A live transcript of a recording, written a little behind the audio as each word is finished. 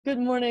Good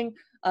morning.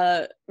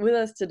 With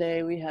us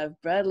today, we have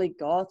Bradley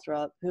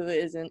Gawthrop, who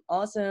is an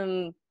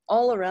awesome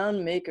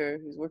all-around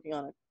maker who's working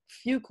on a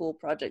few cool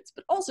projects.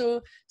 But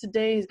also,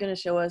 today he's going to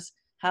show us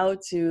how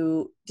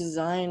to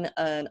design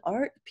an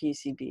art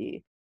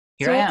PCB.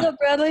 Here I what's am. up,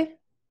 Bradley?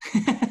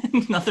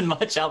 Nothing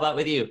much. How about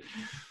with you?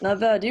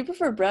 Not bad. Do you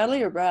prefer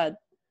Bradley or Brad?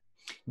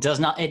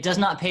 It does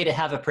not pay to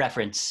have a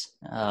preference.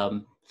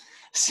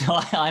 So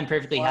I'm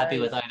perfectly happy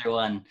with either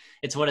one.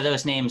 It's one of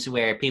those names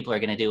where people are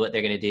going to do what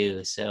they're going to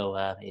do. So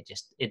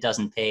it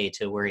doesn't pay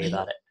to worry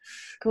about it.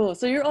 Cool.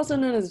 So you're also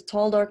known as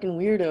Tall, Dark, and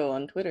Weirdo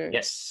on Twitter.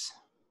 Yes.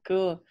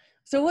 Cool.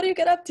 So what do you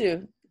get up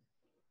to?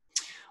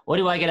 What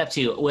do I get up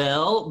to?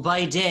 Well,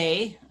 by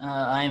day,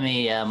 I'm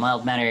a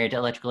mild-mannered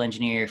electrical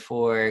engineer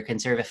for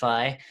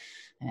Conservify,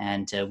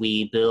 and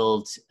we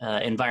build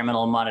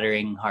environmental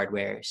monitoring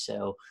hardware.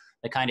 So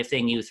the kind of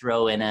thing you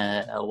throw in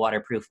a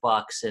waterproof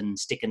box and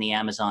stick in the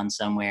Amazon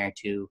somewhere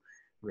to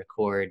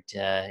record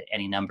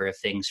any number of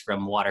things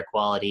from water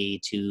quality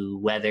to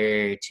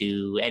weather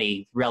to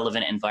any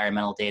relevant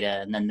environmental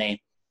data. And then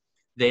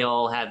they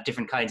all have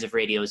different kinds of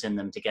radios in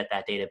them to get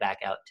that data back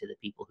out to the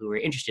people who are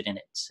interested in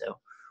it. So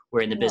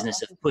we're in the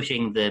business of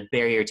pushing the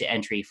barrier to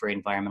entry for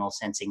environmental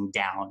sensing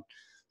down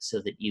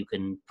so that you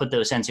can put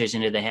those sensors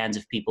into the hands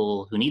of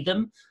people who need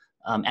them.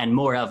 And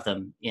more of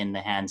them in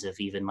the hands of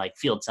even like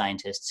field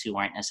scientists who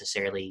aren't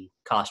necessarily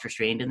cost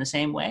restrained in the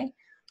same way,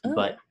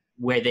 but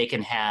where they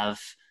can have,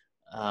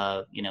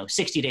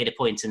 60 data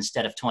points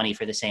instead of 20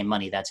 for the same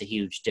money. That's a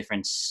huge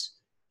difference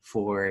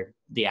for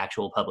the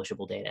actual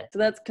publishable data. So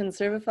that's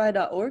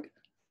conservify.org?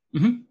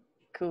 Mm-hmm.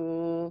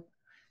 Cool.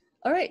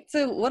 All right.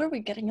 So what are we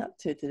getting up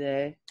to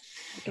today?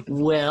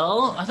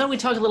 Well, I thought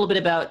we'd talk a little bit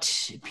about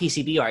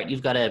PCB art.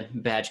 You've got a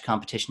badge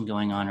competition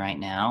going on right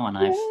now, and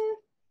I've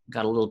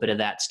got a little bit of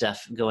that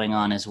stuff going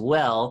on as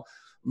well.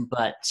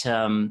 But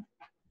I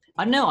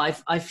don't know,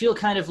 I feel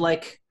kind of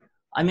like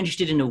I'm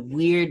interested in a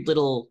weird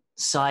little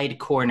side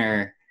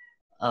corner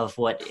of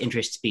what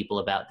interests people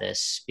about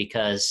this,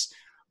 because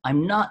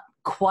I'm not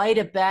quite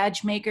a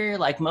badge maker.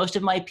 Like most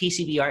of my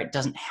PCB art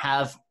doesn't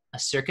have a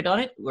circuit on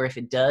it, or if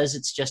it does,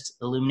 it's just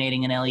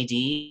illuminating an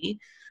LED.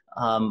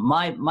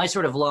 My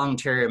sort of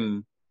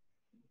long-term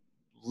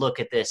look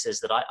at this is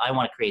that I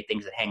want to create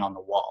things that hang on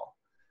the wall.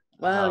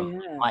 Wow,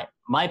 yeah.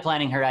 My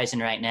planning horizon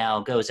right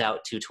now goes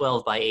out to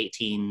 12 by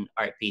 18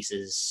 art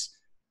pieces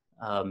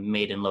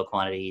made in low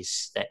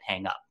quantities that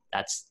hang up.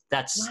 That's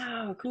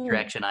wow, cool. the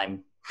direction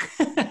I'm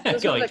going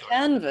going a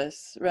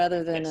canvas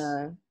rather than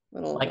a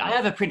little... Like I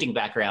have a printing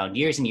background.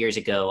 Years and years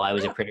ago, I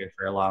was a printer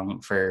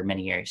for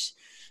many years,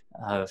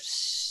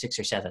 6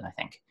 or 7, I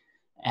think.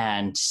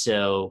 And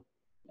so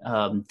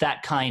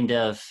that kind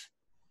of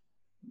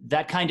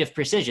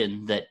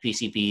precision that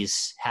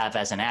PCBs have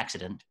as an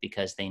accident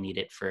because they need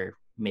it for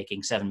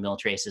making 7mm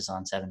traces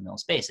on 7mm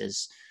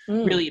spaces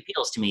really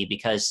appeals to me,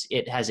 because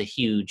it has a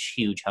huge,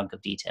 huge hunk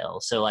of detail.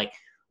 So like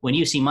when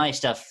you see my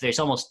stuff, there's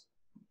almost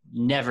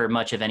never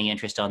much of any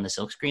interest on the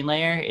silkscreen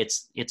layer.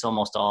 It's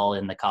almost all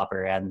in the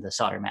copper and the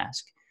solder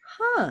mask.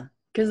 Huh.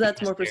 Because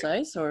that's more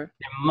precise, or?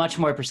 They're much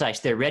more precise.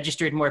 They're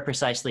registered more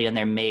precisely, and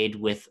they're made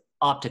with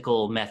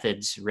optical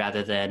methods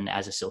rather than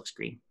as a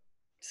silkscreen.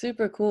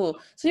 Super cool.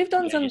 So you've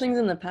done some things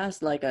in the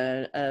past, like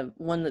a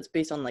one that's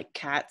based on like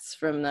cats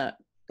from that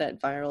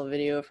viral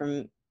video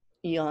from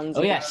eons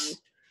ago.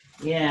 Yes.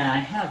 Yeah, I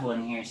have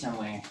one here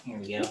somewhere. Here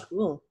we go.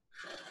 Cool.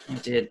 I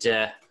did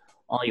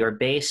All Your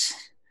Base.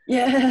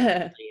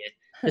 Yeah.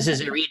 This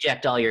is a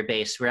reject All Your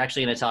Base. We're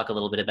actually going to talk a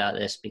little bit about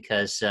this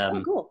because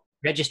cool.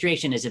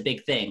 Registration is a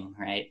big thing,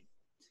 right?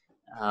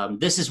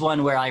 This is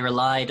one where I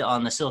relied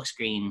on the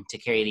silkscreen to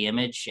carry the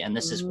image, and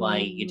this is why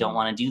you don't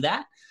want to do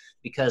that,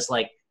 because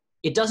like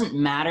it doesn't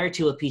matter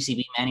to a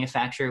PCB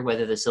manufacturer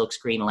whether the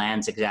silkscreen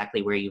lands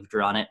exactly where you've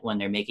drawn it when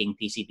they're making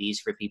PCBs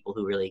for people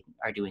who really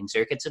are doing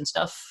circuits and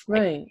stuff,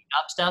 right? Like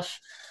shop stuff.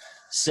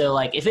 So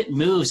like if it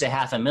moves a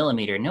 0.5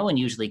 millimeter, no one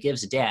usually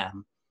gives a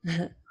damn.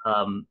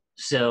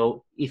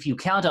 So if you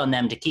count on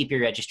them to keep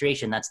your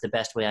registration, that's the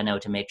best way I know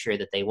to make sure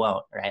that they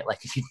won't, right?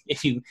 Like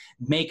if you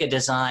make a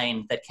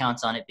design that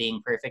counts on it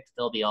being perfect,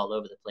 they'll be all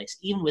over the place,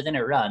 even within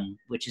a run,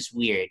 which is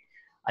weird.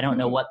 I don't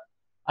know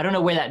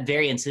where that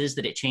variance is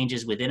that it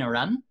changes within a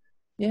run.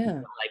 Yeah.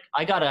 Like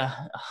I got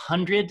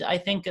 100, I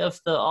think, of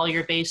the All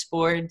Your Base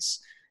boards,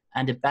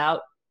 and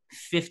about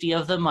 50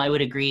 of them I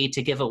would agree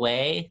to give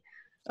away.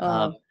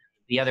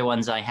 The other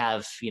ones I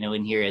have,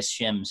 in here as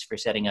shims for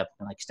setting up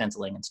like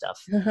stenciling and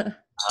stuff.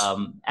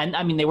 And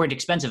I mean, they weren't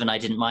expensive, and I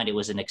didn't mind. It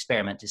was an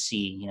experiment to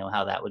see,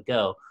 how that would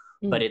go.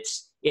 But it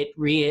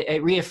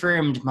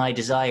reaffirmed my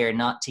desire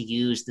not to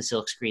use the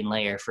silkscreen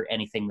layer for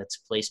anything that's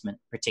placement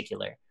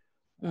particular,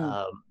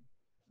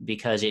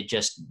 because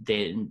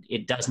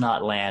it does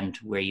not land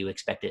where you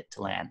expect it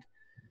to land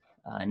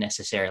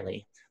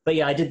necessarily. But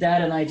yeah, I did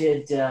that, and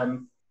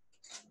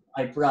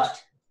I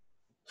brought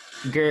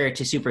GUR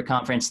to Super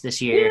Conference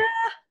this year. Yeah.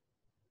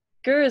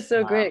 GUR is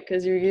so great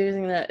because you're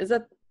using that. It's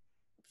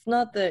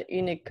not the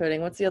unique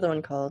coding. What's the other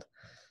one called?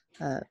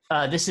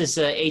 This is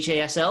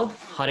HASL,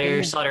 hot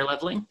air solder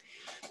leveling.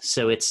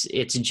 So it's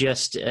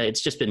just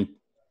been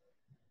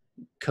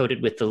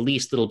coated with the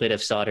least little bit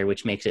of solder,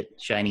 which makes it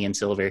shiny and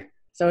silver.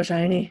 So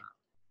shiny.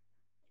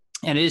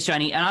 And it is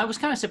shiny. And I was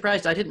kind of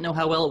surprised. I didn't know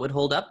how well it would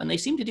hold up, and they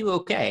seem to do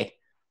okay.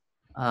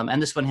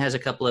 And this one has a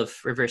couple of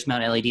reverse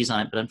mount LEDs on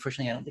it, but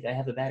unfortunately I don't think I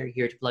have a battery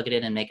here to plug it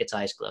in and make its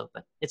eyes glow,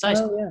 but its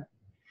eyes glow.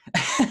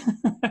 Yeah.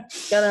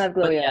 Gotta have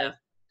glowy eyes.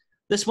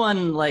 This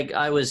one, like,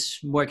 I was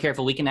more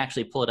careful. We can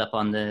actually pull it up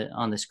on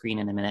the screen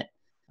in a minute.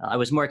 I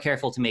was more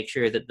careful to make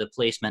sure that the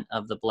placement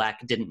of the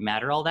black didn't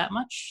matter all that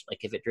much.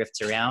 Like, if it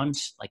drifts around,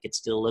 like, it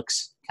still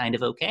looks kind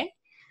of okay.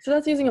 So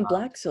that's using a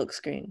black silk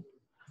screen.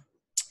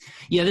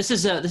 Yeah, this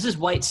is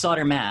white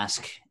solder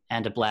mask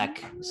and a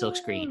black silk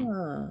screen,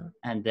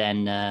 and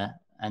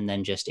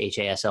then just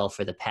HASL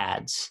for the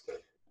pads.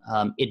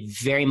 It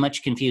very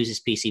much confuses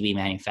PCB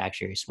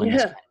manufacturers when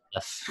this kind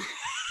of stuff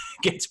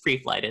gets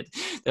pre-flighted.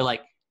 They're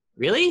like,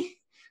 really?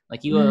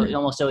 Like, you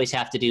almost always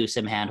have to do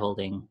some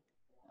hand-holding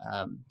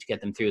to get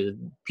them through.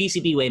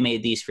 PCB Way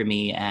made these for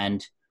me,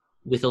 and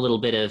with a little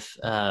bit of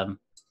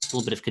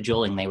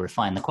cajoling, they were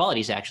fine. The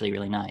quality is actually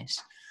really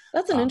nice.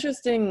 That's an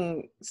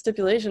interesting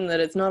stipulation, that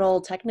it's not all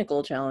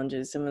technical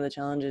challenges. Some of the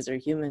challenges are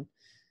human.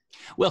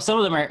 Well, some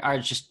of them are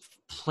just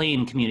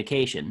plain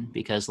communication,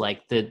 because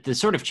like the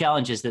sort of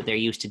challenges that they're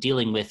used to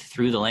dealing with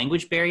through the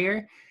language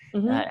barrier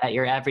at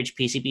your average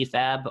PCB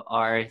fab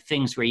are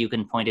things where you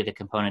can point at a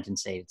component and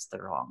say it's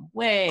the wrong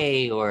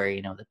way, or,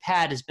 you know, the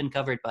pad has been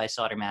covered by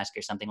solder mask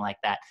or something like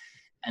that.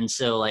 And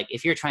so, like,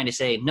 if you're trying to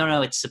say,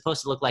 no, it's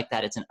supposed to look like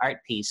that, it's an art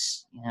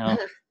piece, you know,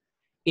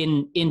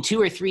 in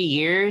 2 or 3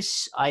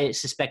 years, I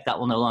suspect that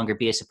will no longer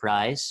be a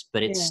surprise,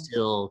 but it's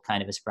still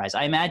kind of a surprise.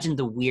 I imagine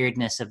the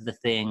weirdness of the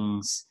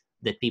things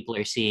that people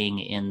are seeing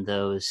in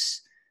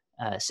those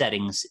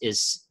settings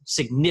is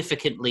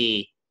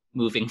significantly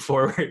moving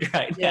forward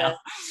right now.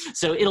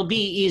 So it'll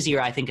be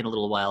easier, I think, in a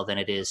little while than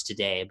it is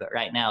today. But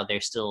right now,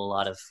 there's still a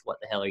lot of, what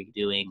the hell are you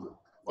doing?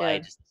 Why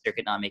does the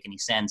circuit not make any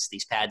sense?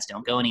 These pads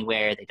don't go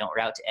anywhere. They don't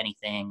route to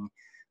anything.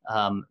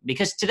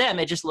 Because to them,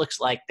 it just looks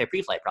like their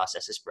pre-flight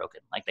process is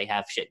broken. Like, they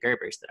have shit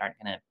Gerbers that aren't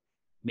going to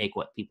make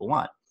what people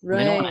want. Right.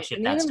 They don't want to ship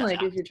and that even stuff like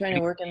out. if you're trying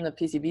to work in the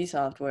PCB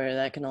software,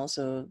 that can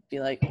also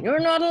be like, you're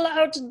not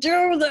allowed to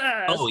do this.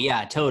 Oh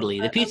yeah, totally.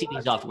 The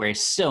PCB software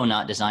is so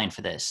not designed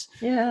for this.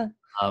 Yeah.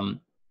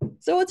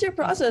 So what's your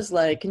process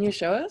like? Can you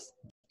show us?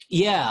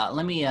 Yeah,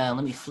 let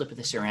me flip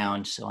this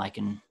around so I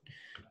can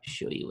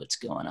show you what's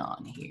going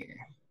on here.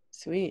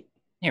 Sweet.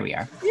 Here we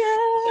are. Yeah.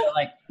 So,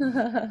 like,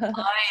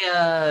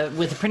 I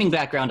with a printing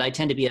background, I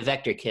tend to be a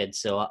vector kid,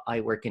 so I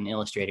work in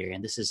Illustrator,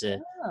 and this is a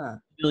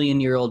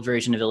million-year-old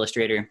version of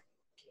Illustrator,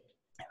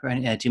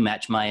 right, to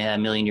match my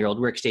million-year-old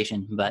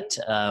workstation. But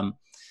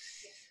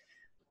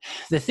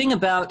the thing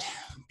about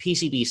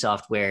PCB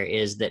software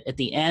is that at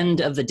the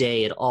end of the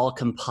day, it all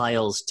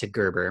compiles to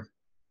Gerber,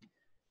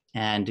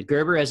 and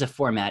Gerber as a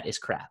format is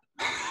crap.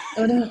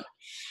 Oh no.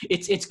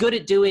 It's good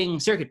at doing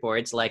circuit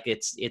boards, like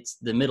it's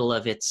the middle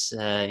of its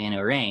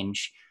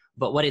range,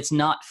 but what it's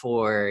not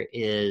for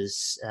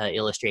is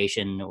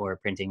illustration or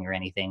printing or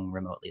anything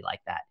remotely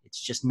like that.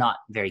 It's just not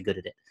very good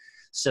at it.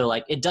 So,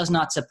 like, it does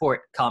not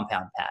support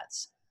compound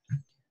paths.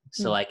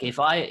 So like,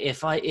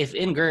 if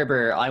in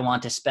Gerber I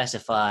want to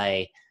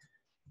specify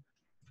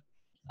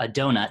a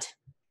donut,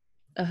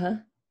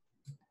 and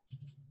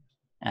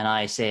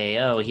I say,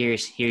 oh,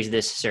 here's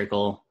this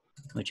circle,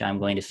 which I'm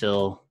going to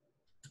fill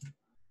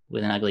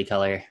with an ugly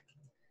color,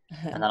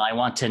 and then I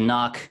want to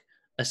knock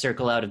a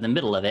circle out of the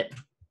middle of it.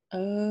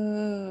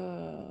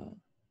 Oh.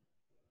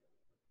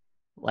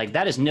 Like,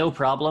 that is no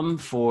problem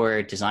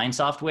for design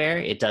software.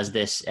 It does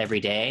this every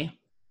day.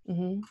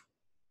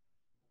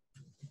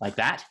 Like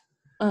that.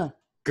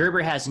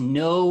 Gerber has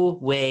no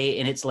way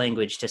in its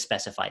language to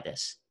specify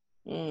this.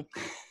 There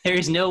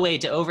is no way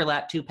to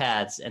overlap two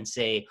paths and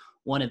say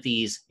one of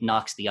these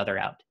knocks the other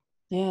out.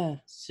 Yeah.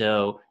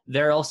 So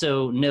there are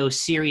also no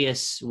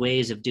serious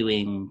ways of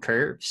doing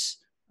curves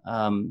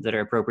that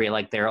are appropriate.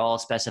 Like, they're all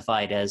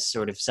specified as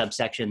sort of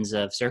subsections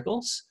of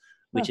circles,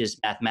 which is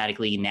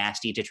mathematically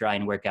nasty to try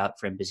and work out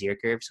from Bezier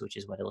curves, which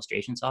is what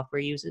illustration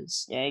software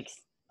uses. Yikes.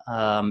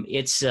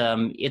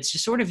 It's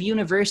just sort of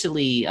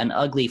universally an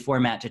ugly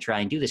format to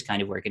try and do this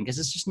kind of work in, because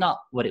it's just not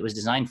what it was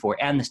designed for,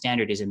 and the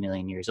standard is 1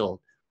 million years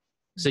old.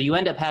 So you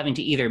end up having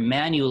to either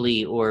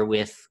manually or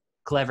with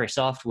clever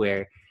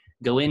software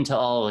go into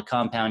all the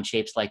compound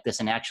shapes like this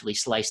and actually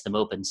slice them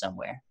open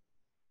somewhere.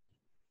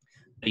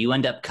 But you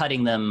end up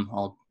cutting them.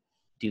 I'll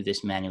do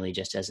this manually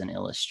just as an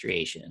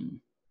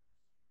illustration.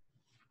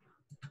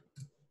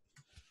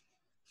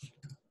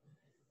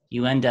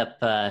 You end up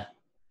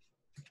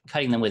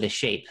cutting them with a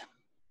shape.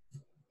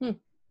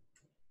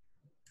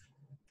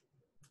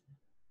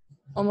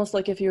 Almost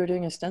like if you were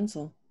doing a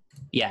stencil.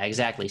 Yeah,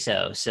 exactly.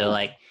 So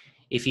like,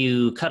 if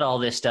you cut all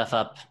this stuff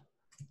up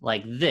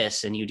like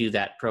this and you do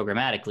that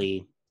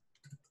programmatically,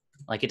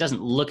 like, it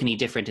doesn't look any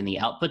different in the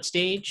output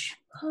stage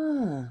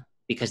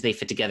because they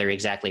fit together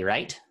exactly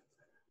right.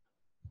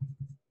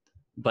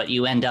 But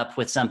you end up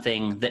with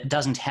something that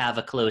doesn't have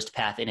a closed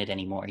path in it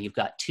anymore. You've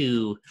got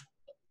two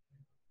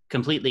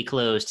completely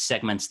closed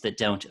segments that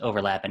don't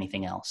overlap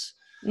anything else.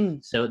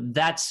 Mm. So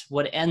that's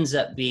what ends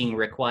up being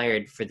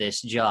required for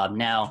this job.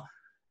 Now,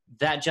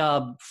 that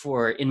job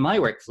in my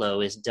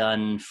workflow is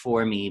done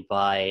for me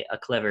by a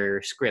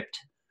clever script.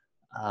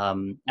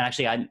 And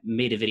actually, I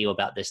made a video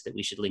about this that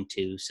we should link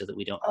to so that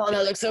we don't Oh,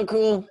 that looks so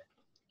cool.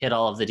 hit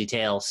all of the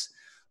details.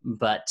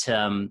 But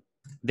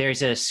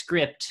there's a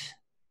script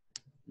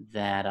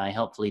that I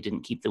helpfully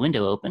didn't keep the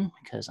window open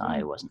because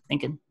I wasn't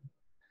thinking.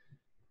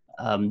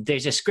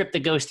 There's a script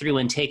that goes through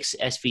and takes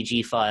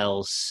SVG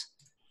files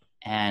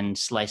and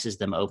slices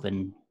them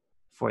open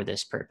for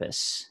this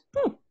purpose.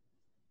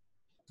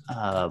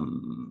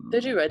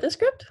 Did you write the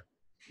script?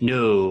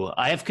 No,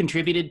 I have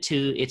contributed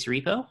to its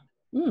repo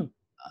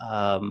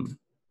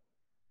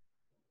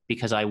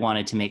because I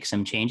wanted to make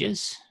some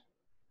changes.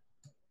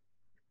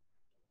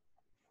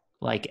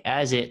 Like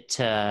as it,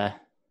 there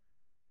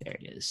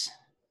it is.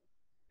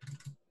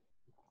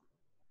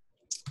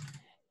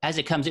 As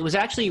it comes, it was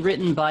actually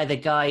written by the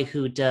guy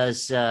who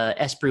does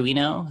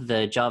Espruino,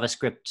 the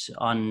JavaScript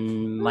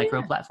on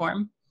micro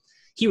platform.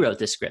 He wrote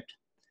this script.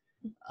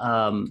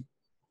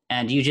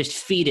 And you just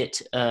feed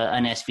it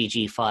an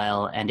SVG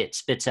file, and it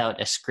spits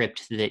out a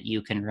script that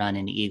you can run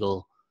in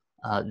Eagle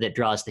that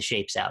draws the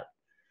shapes out.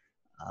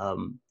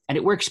 And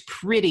it works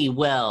pretty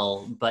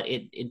well, but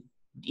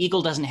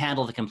Eagle doesn't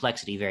handle the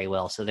complexity very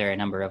well, so there are a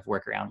number of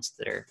workarounds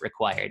that are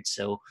required.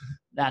 So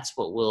that's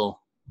what we'll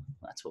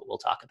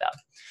talk about.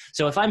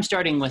 So if I'm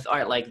starting with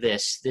art like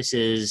this, this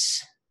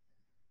is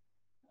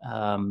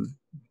the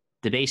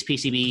base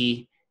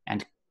PCB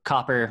and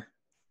copper,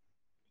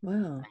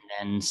 Wow. and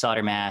then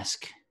solder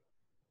mask,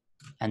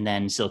 and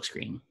then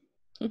silkscreen.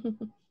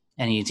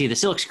 And you can see the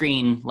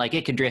silkscreen, like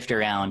it could drift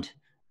around,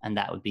 and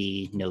that would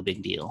be no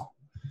big deal.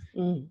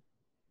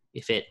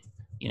 If it,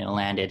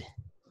 landed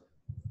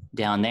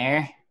down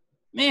there,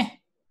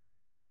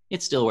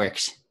 it still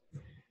works.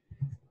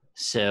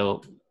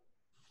 So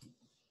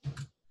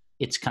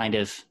it's kind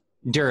of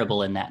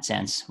durable in that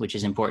sense, which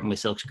is important with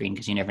silkscreen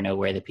because you never know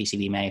where the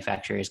PCB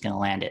manufacturer is going to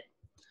land it.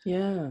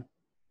 Yeah.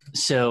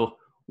 So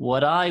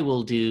what I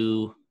will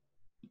do,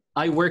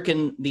 I work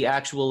in the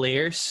actual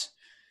layers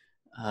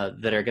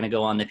that are going to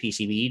go on the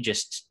PCB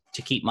just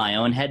to keep my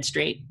own head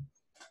straight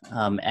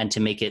and to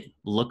make it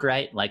look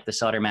right. Like the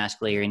solder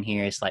mask layer in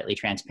here is slightly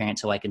transparent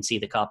so I can see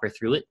the copper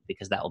through it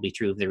because that will be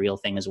true of the real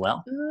thing as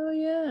well. Oh,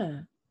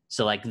 yeah.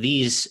 So like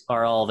these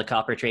are all the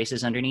copper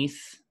traces underneath,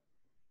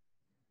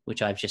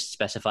 which I've just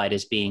specified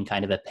as being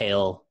kind of a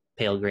pale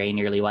gray,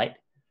 nearly white.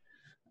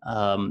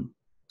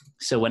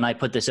 So when I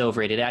put this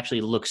over it, it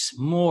actually looks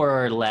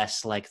more or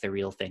less like the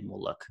real thing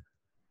will look.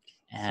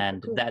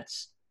 And cool.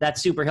 That's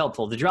super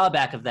helpful. The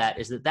drawback of that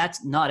is that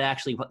that's not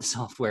actually what the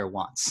software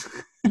wants.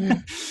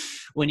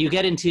 When you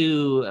get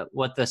into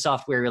what the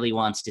software really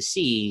wants to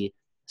see,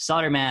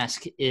 solder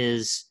mask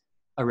is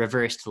a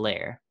reversed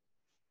layer.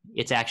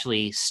 It's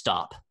actually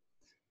stop.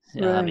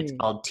 Right. It's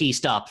called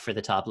T-stop for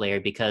the top layer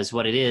because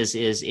what it is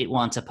it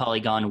wants a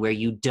polygon where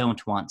you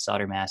don't want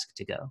solder mask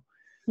to go.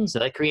 So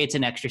that creates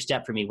an extra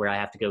step for me where I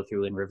have to go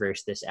through and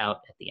reverse this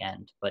out at the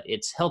end. But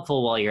it's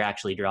helpful while you're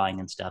actually drawing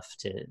and stuff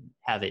to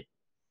have it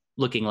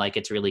looking like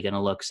it's really going to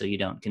look so you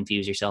don't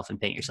confuse yourself and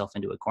paint yourself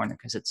into a corner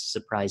because it's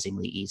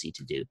surprisingly easy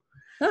to do.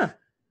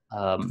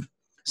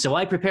 So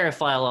I prepare a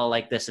file all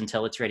like this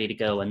until it's ready to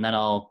go, and then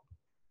I'll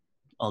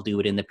do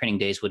what in the printing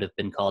days would have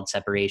been called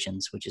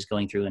separations, which is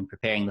going through and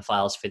preparing the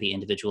files for the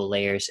individual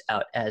layers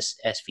out as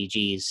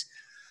SVGs.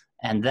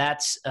 And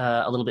that's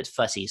a little bit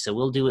fussy. So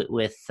we'll do it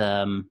with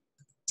the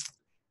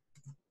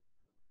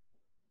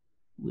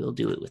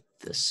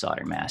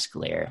solder mask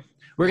layer.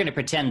 We're going to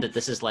pretend that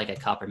this is like a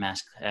copper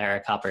mask or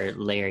a copper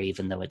layer,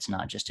 even though it's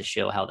not, just to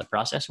show how the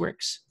process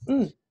works.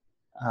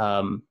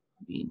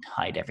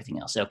 Hide everything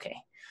else. Okay.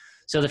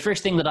 So the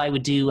first thing that I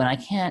would do, and I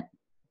can't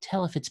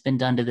tell if it's been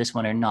done to this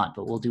one or not,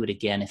 but we'll do it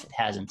again if it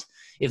hasn't.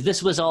 If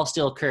this was all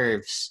still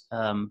curves,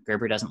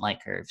 Gerber doesn't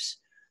like curves.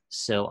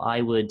 So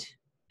I would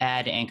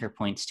add anchor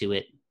points to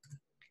it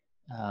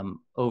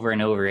over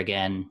and over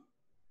again,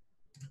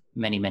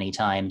 many, many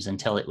times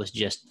until it was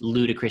just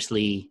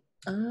ludicrously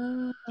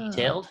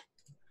detailed.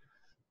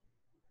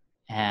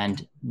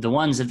 And the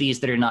ones of these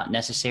that are not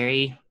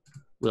necessary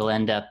will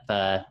end up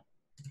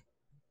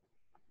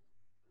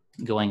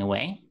going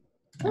away.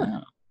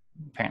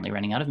 Apparently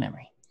running out of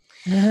memory.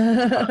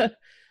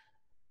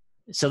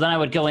 So then I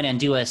would go in and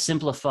do a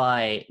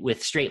simplify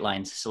with straight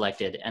lines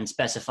selected and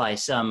specify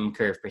some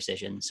curve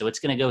precision. So it's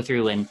going to go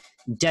through and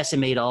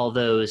decimate all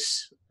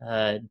those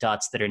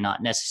dots that are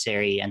not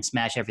necessary and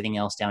smash everything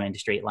else down into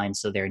straight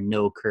lines so there are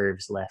no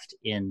curves left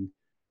in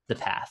the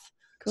path.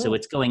 Cool. So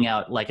it's going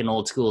out like an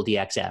old school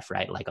DXF,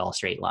 right? Like all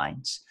straight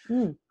lines.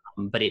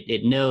 But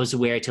it knows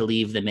where to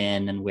leave them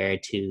in and where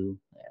to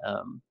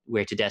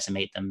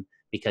decimate them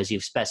because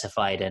you've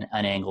specified an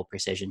angle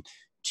precision.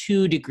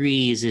 2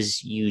 degrees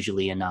is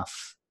usually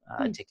enough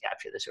to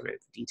capture the sort of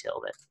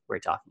detail that we're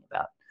talking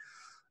about.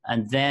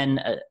 And then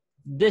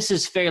this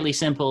is fairly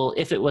simple.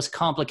 If it was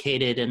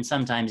complicated, and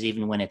sometimes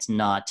even when it's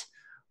not,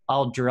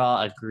 I'll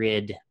draw a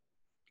grid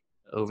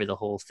over the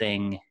whole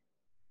thing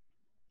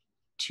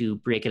to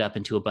break it up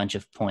into a bunch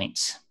of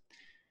points.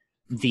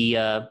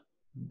 The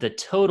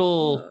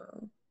total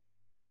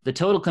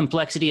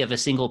complexity of a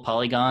single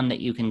polygon that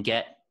you can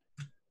get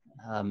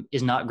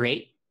is not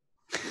great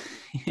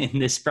in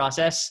this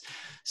process.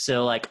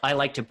 So like I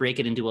like to break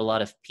it into a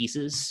lot of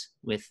pieces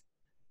with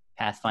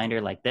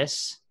Pathfinder like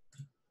this,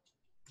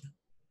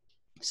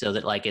 so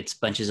that like it's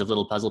bunches of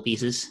little puzzle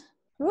pieces.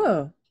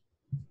 Whoa.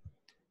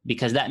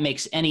 Because that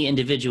makes any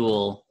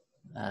individual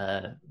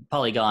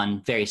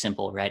polygon very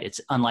simple, right?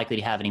 It's unlikely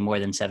to have any more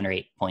than 7 or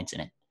 8 points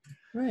in it.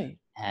 Right.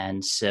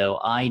 And so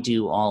I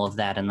do all of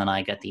that, and then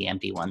I get the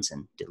empty ones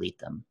and delete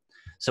them.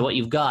 So what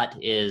you've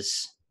got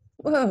is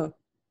Whoa.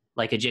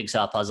 like a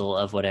jigsaw puzzle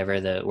of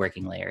whatever the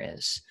working layer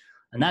is.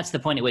 And that's the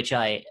point at which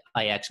I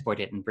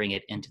export it and bring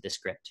it into the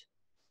script.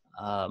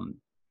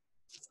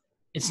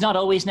 It's not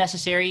always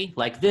necessary.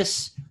 Like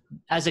this,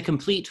 as a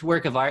complete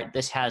work of art,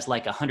 this has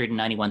like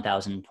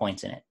 191,000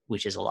 points in it,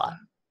 which is a lot.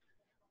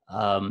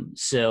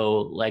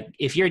 So like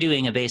if you're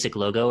doing a basic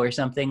logo or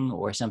something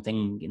more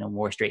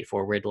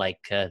straightforward, like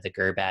the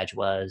GUR badge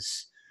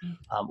was,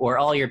 or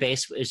all your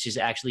base is just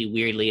actually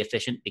weirdly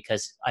efficient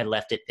because I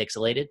left it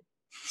pixelated.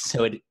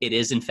 So it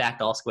is in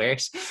fact all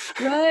squares.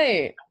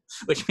 Right.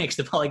 Which makes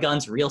the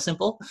polygons real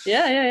simple.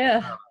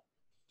 Yeah.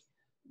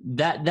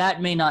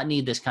 That may not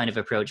need this kind of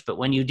approach, but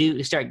when you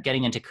do start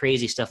getting into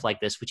crazy stuff like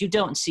this, which you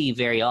don't see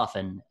very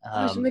often.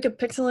 I should make a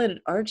pixelated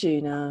Archie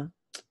now.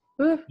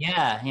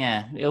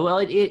 Yeah. Well,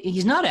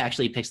 he's not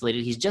actually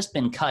pixelated. He's just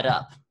been cut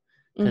up.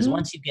 Because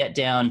once you get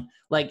down,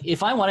 like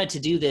if I wanted to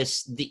do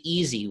this the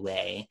easy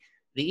way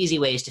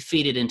is to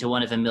feed it into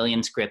one of a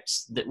million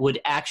scripts that would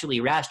actually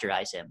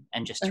rasterize him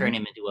and just turn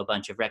him into a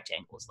bunch of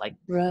rectangles. Like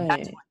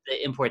that's what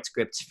the import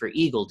scripts for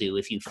Eagle do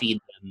if you feed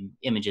them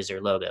images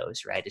or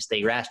logos, right? Is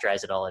they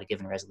rasterize it all at a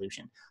given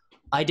resolution.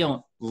 I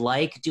don't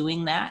like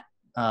doing that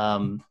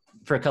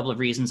for a couple of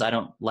reasons. I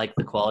don't like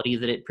the quality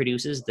that it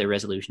produces. The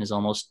resolution is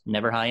almost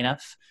never high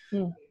enough.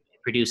 It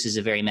produces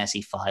a very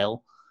messy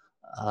file.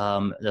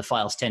 The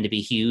files tend to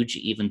be huge,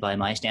 even by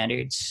my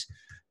standards.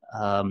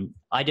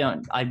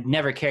 I've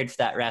never cared for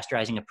that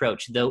rasterizing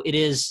approach, though it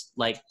is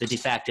like the de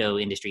facto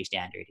industry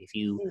standard. If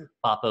you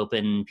pop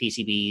open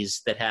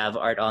PCBs that have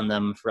art on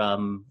them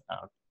from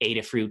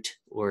Adafruit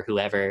or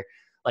whoever,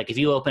 like if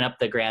you open up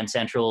the Grand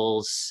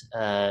Central's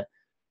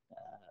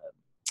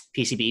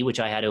PCB, which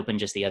I had open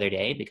just the other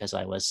day because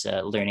I was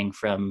learning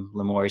from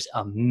Limor's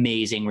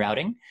amazing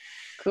routing.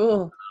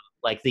 Cool.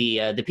 Like the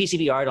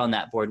PCB art on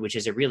that board, which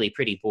is a really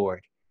pretty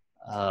board,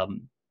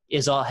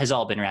 has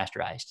all been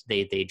rasterized.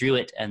 They drew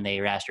it and they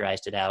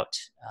rasterized it out,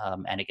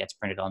 and it gets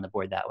printed on the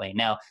board that way.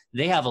 Now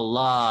they have a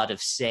lot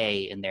of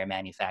say in their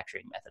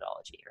manufacturing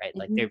methodology, right?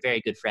 Like they're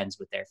very good friends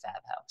with their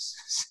fab house,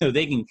 so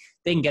they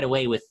can get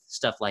away with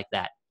stuff like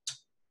that.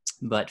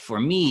 But for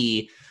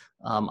me,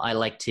 I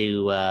like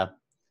to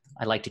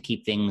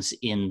keep things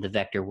in the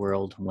vector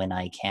world when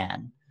I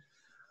can.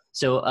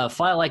 So a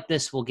file like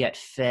this will get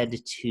fed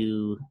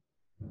to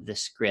the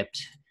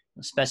script.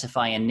 You'll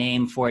specify a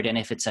name for it, and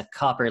if it's a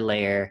copper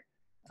layer,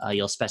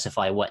 you'll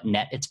specify what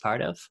net it's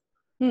part of.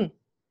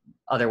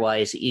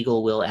 Otherwise,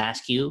 Eagle will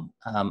ask you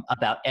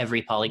about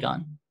every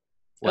polygon.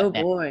 What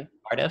net it's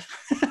part of.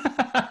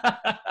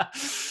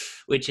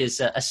 Which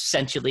is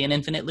essentially an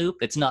infinite loop.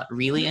 It's not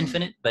really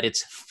infinite, but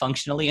it's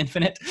functionally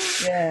infinite.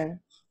 Yeah.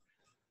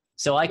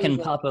 So I can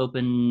pop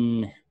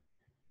open,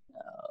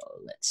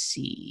 let's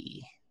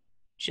see,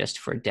 just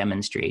for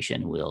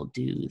demonstration, we'll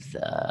do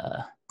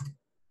the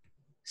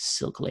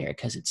silk layer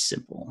because it's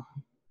simple.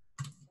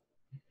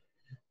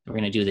 We're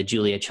going to do the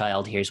Julia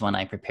Child, here's one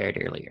I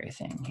prepared earlier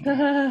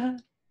thing.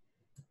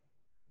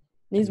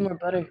 Needs more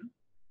butter.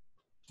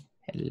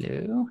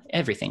 Hello.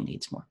 Everything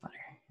needs more butter.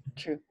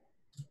 True.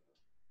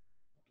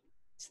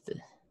 It's the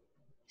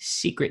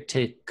secret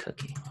to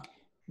cooking.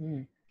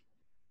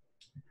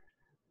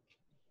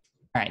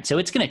 All right, so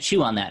it's going to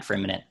chew on that for a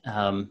minute.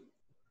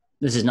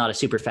 This is not a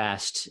super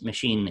fast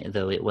machine,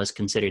 though it was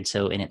considered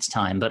so in its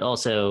time, but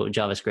also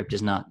JavaScript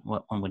is not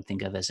what one would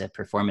think of as a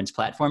performance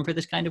platform for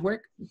this kind of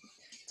work.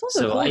 It's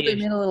also cool that they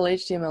made a little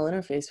HTML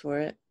interface for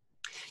it.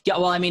 Yeah,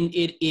 well, I mean,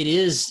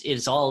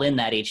 it's all in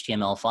that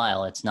HTML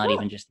file. It's not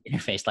even just the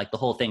interface. Like the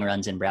whole thing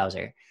runs in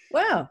browser.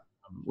 Wow.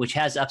 Which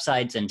has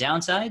upsides and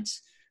downsides.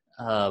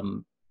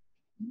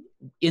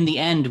 In the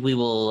end, we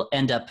will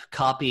end up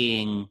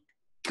copying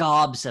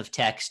gobs of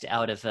text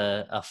out of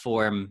a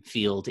form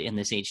field in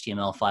this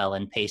HTML file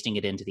and pasting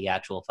it into the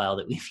actual file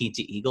that we feed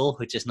to Eagle,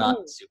 which is not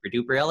super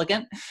duper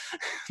elegant.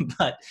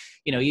 But,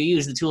 you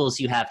use the tools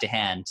you have to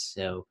hand.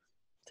 So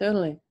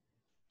totally.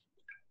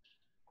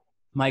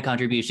 My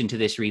contribution to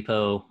this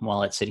repo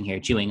while it's sitting here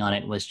chewing on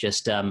it was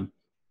just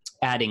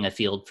adding a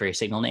field for a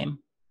signal name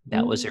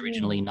that was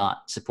originally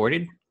not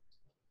supported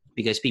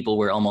because people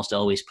were almost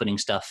always putting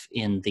stuff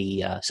in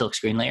the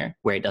silkscreen layer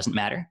where it doesn't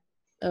matter.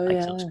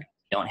 Silkscreen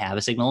don't have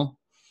a signal.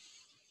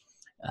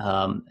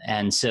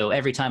 And so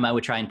every time I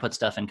would try and put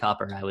stuff in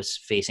copper, I was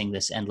facing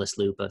this endless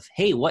loop of,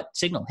 hey, what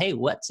signal? Hey,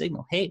 what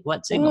signal? Hey,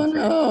 what signal? Oh,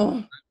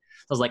 no.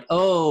 was like,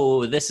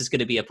 oh, this is going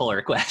to be a pull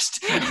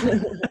request.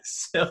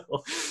 So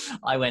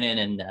I went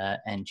in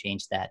and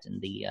changed that,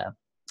 and the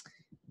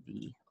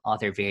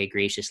author very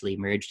graciously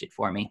merged it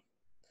for me.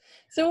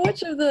 So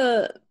which of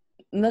the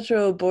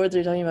Metro boards are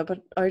you talking about?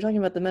 But are you talking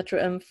about the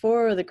Metro M4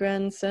 or the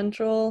Grand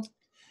Central?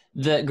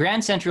 The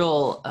Grand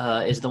Central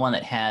is the one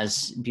that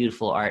has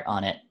beautiful art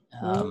on it.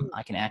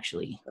 I can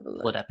actually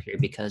pull it up here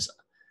because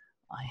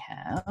I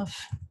have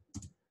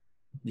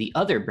the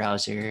other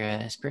browser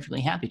is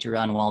perfectly happy to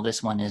run while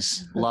this one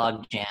is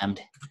log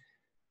jammed.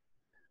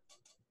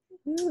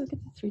 Ooh, look at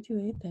the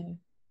 328 there.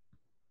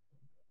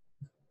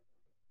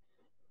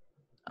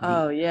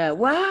 Oh yeah!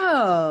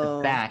 Wow.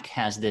 The back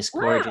has this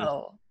gorgeous.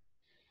 Wow.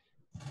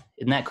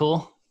 Isn't that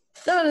cool?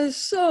 That is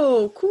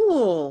so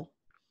cool.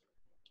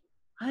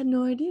 I had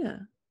no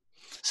idea.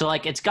 So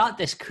like it's got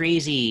this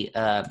crazy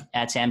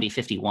AdSambi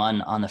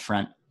 51 on the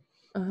front,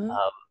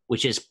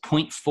 which is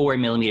 0.4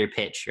 millimeter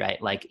pitch,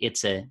 right? Like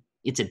it's a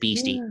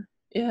beastie.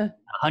 Yeah.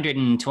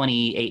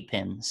 128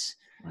 pins.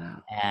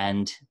 Wow.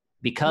 And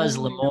because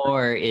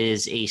Limor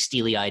is a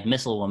steely-eyed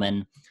missile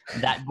woman,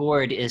 that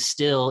board is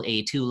still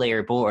a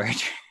 2-layer board.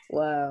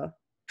 Wow.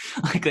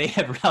 Like they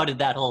have routed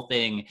that whole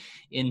thing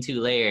in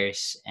 2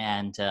 layers.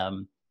 And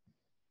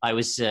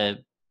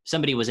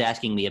somebody was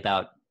asking me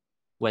about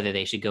whether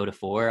they should go to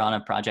 4 on a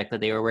project that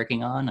they were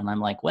working on. And I'm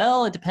like,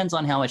 well, it depends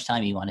on how much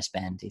time you want to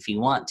spend. If you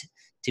want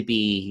to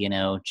be,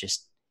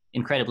 just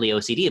incredibly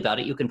OCD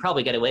about it, you can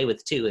probably get away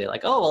with 2. They're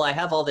like, oh, well, I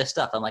have all this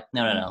stuff. I'm like,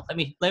 no.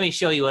 Let me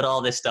show you what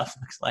all this stuff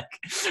looks like.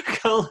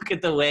 Go look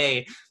at the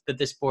way that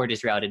this board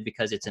is routed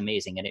because it's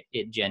amazing. And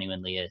it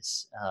genuinely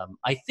is.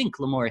 I think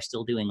Limor is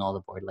still doing all the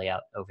board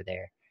layout over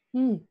there.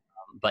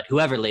 But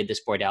whoever laid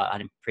this board out,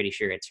 I'm pretty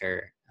sure it's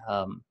her,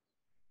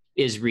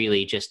 is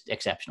really just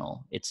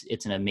exceptional.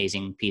 It's an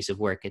amazing piece of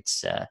work.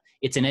 It's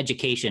an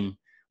education.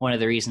 One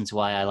of the reasons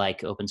why I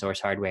like open source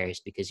hardware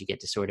is because you get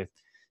to sort of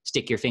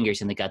stick your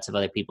fingers in the guts of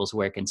other people's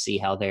work and see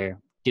how they're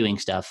doing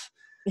stuff.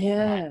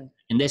 Yeah.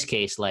 In this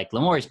case, like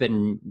Limor's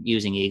been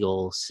using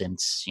Eagle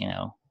since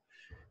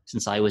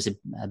I was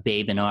a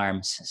babe in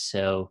arms.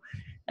 So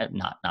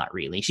not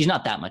really. She's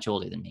not that much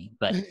older than me,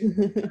 but she's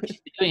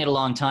been doing it a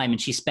long time, and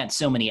she spent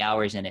so many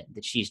hours in it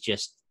that she's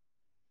just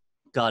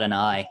got an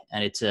eye.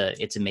 And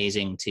it's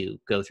amazing to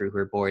go through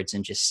her boards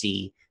and just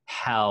see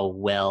how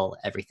well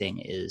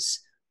everything is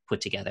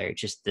put together.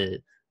 Just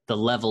the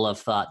level of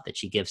thought that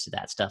she gives to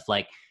that stuff.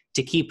 Like,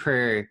 to keep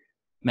her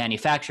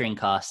manufacturing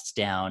costs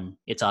down,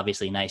 it's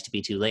obviously nice to be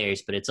 2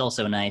 layers, but it's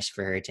also nice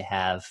for her to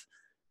have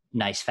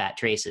nice fat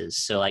traces.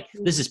 So like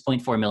this is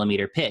 0.4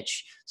 millimeter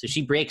pitch. So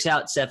she breaks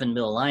out 7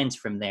 mil lines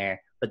from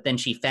there, but then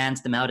she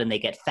fans them out and they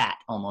get fat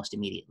almost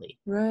immediately.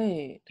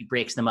 Right. She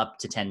breaks them up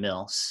to 10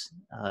 mils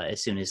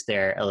as soon as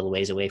they're a little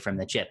ways away from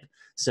the chip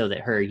so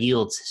that her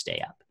yields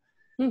stay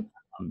up.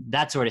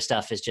 That sort of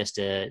stuff is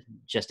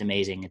just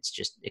amazing. It's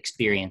just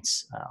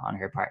experience on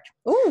her part.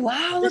 Oh,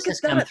 wow. Look at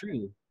that. Come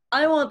through.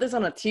 I want this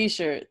on a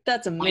t-shirt.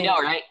 That's amazing. I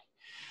know, right?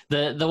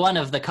 The one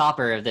of the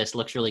copper of this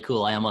looks really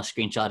cool. I almost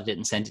screenshotted it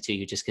and sent it to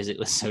you just because it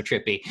was so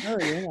trippy. Oh,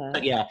 yeah.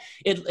 But yeah,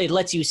 it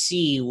lets you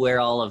see where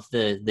all of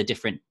the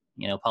different,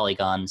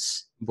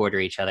 polygons border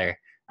each other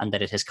and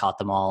that it has caught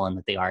them all and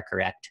that they are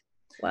correct.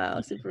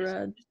 Wow, super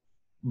rad.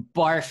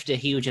 Barfed a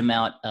huge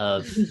amount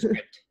of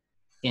script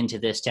into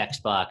this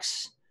text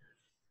box,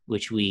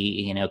 which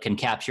we, can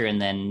capture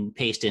and then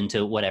paste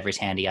into whatever's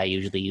handy. I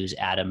usually use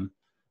Atom.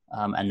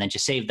 And then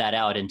just save that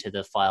out into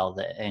the file,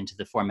 into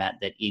the format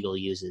that Eagle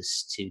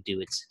uses to do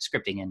its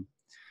scripting in.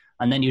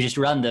 And then you just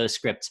run those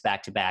scripts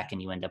back to back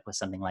and you end up with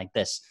something like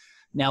this.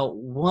 Now,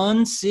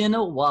 once in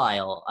a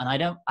while, and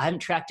I haven't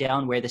tracked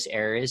down where this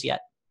error is yet,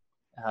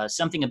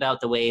 something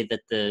about the way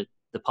that the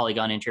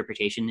polygon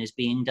interpretation is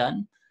being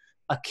done.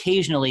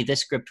 Occasionally, this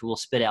script will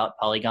spit out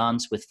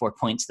polygons with 4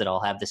 points that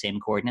all have the same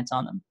coordinates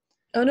on them.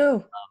 Oh,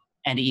 no.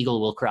 And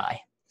Eagle will cry.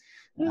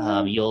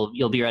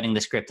 You'll be running the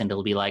script and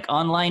it'll be like,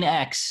 on line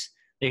X,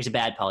 there's a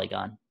bad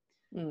polygon.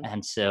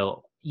 And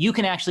so you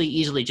can actually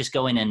easily just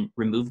go in and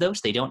remove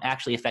those. They don't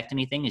actually affect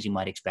anything, as you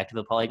might expect of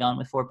a polygon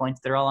with 4 points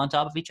that are all on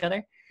top of each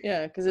other.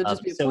 Yeah, because it'd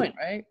just be a point,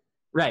 right?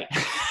 Right.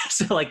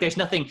 So like there's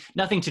nothing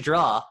to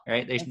draw,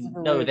 right? There's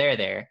no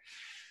there.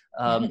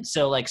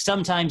 So like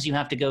sometimes you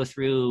have to go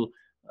through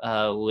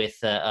with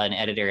an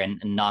editor and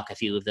knock a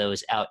few of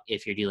those out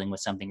if you're dealing with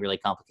something really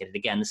complicated.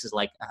 Again, this is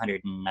like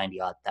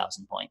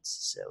 190,000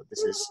 points. So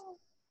this is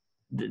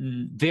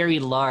very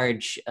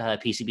large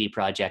PCB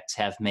projects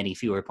have many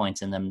fewer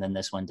points in them than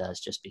this one does,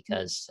 just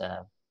because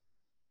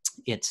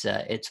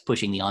it's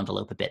pushing the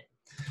envelope a bit.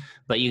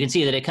 But you can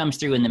see that it comes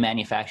through in the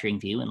manufacturing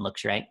view and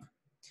looks right.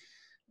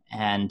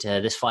 And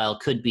this file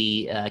could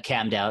be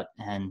cammed out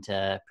and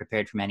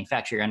prepared for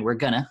manufacture, and we're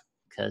gonna,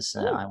 because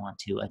I want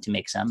to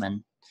make some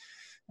and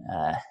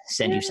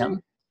send you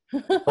some.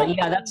 But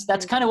yeah,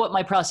 that's kind of what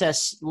my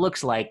process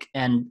looks like.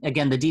 And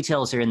again, the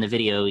details are in the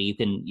video. You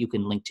can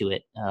link to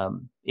it.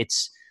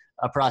 It's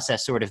a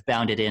process sort of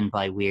bounded in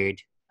by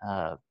weird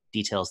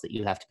details that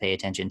you have to pay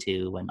attention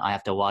to. When I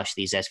have to wash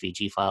these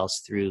SVG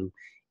files through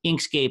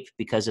Inkscape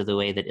because of the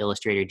way that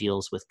Illustrator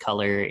deals with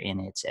color in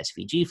its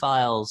SVG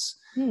files.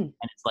 And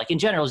it's like, in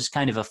general, just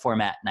kind of a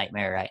format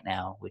nightmare right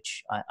now,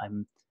 which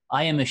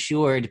I am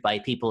assured by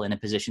people in a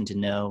position to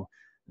know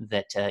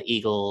that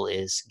Eagle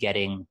is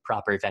getting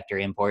proper vector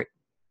import,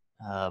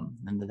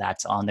 and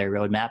that's on their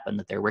roadmap and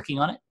that they're working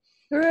on it.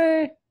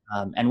 Hooray!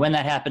 And when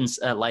that happens,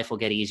 life will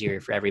get easier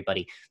for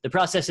everybody. The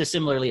process is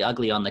similarly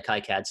ugly on the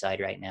KiCad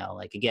side right now.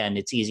 Like, again,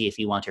 it's easy if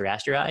you want to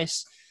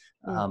rasterize,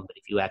 but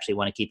if you actually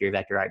want to keep your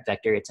vector art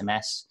vector, it's a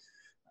mess.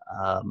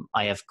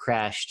 I have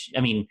crashed.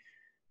 I mean,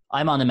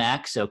 I'm on the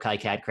Mac, so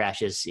KiCad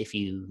crashes if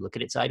you look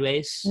at it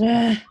sideways.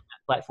 Yeah.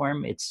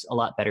 Platform, it's a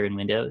lot better in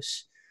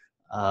Windows.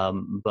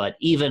 But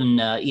even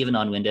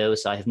on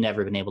Windows, I have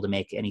never been able to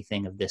make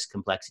anything of this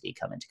complexity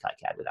come into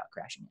KiCad without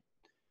crashing it.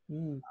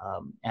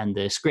 And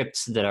the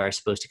scripts that are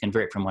supposed to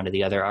convert from one to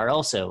the other are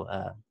also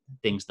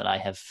things that I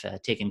have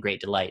taken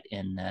great delight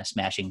in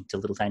smashing to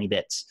little tiny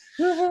bits.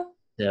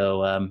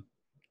 So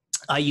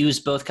I use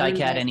both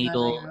KiCad and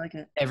Eagle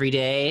every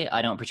day.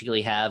 I don't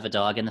particularly have a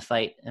dog in the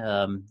fight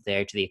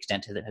there to the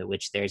extent to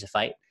which there's a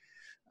fight.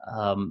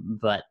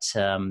 But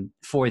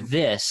for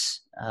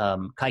this,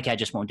 KiCad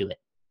just won't do it.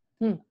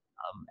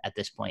 At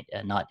this point,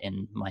 not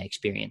in my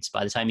experience.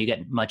 By the time you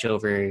get much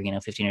over,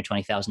 15 or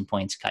 20,000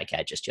 points,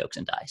 KiCad just chokes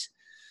and dies.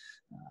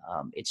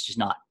 It's just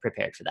not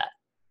prepared for that.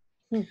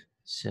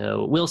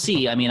 So we'll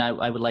see. I mean,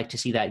 I would like to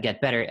see that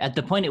get better. At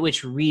the point at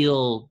which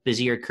real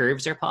Bezier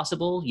curves are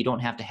possible, you don't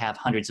have to have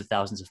hundreds of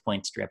thousands of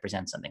points to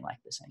represent something like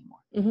this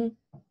anymore.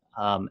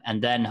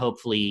 And then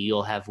hopefully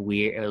you'll have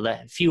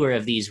fewer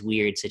of these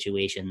weird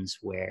situations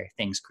where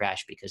things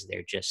crash because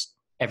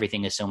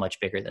everything is so much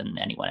bigger than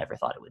anyone ever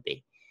thought it would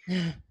be.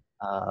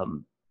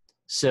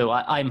 So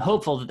I'm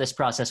hopeful that this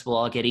process will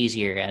all get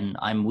easier, and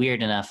I'm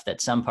weird enough that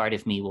some part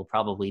of me will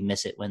probably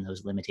miss it when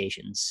those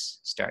limitations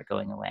start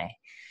going away.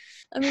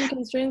 I mean,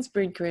 constraints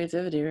breed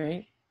creativity,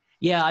 right?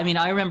 Yeah, I mean,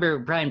 I remember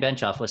Brian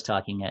Benchoff was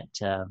talking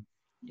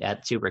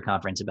at Super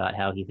Conference about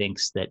how he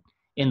thinks that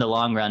in the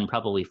long run,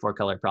 probably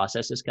 4-color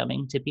process is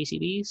coming to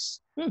PCBs,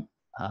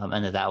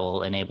 and that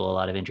will enable a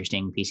lot of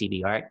interesting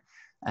PCB art.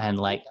 And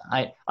like,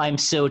 I'm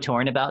so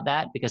torn about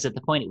that, because at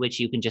the point at which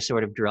you can just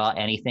sort of draw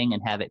anything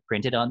and have it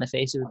printed on the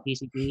face of a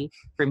PCB,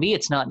 for me,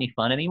 it's not any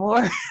fun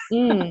anymore.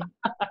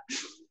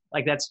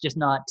 Like, it's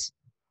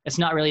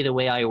not really the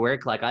way I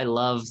work. Like, I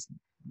love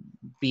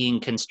being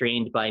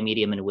constrained by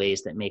medium in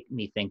ways that make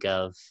me think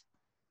of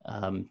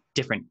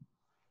different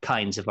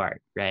kinds of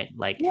art, right?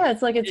 Like, yeah,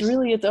 it's like it's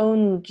really its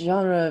own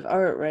genre of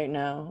art right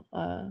now.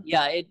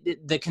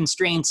 The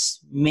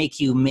constraints make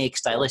you make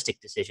stylistic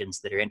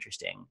decisions that are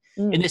interesting.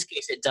 In this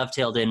case, it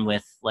dovetailed in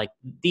with, like,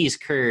 these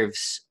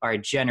curves are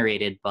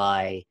generated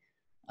by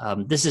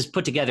this is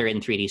put together in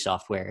 3D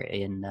software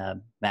in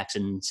Max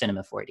and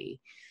Cinema 4D.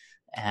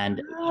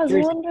 And I was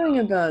wondering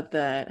about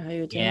that. How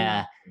you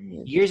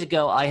years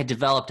ago, I had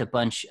developed a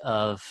bunch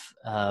of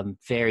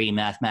very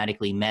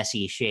mathematically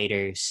messy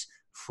shaders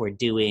for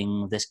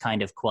doing this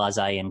kind of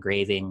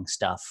quasi-engraving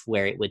stuff,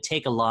 where it would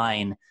take a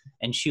line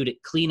and shoot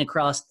it clean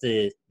across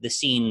the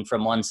scene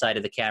from one side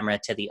of the camera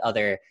to the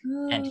other,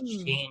 and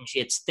change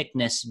its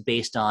thickness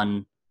based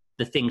on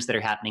the things that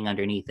are happening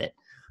underneath it.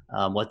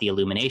 What the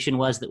illumination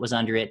was that was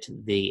under it,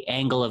 the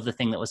angle of the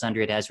thing that was under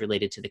it as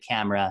related to the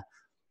camera,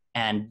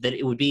 and that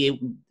it would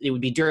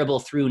be durable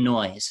through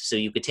noise. So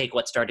you could take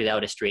what started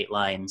out as straight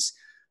lines,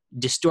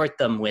 distort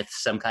them with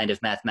some kind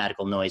of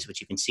mathematical noise, which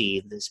you can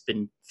see has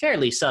been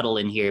fairly subtle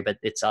in here, but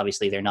it's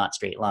obviously they're not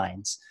straight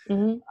lines.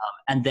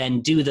 And then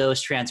do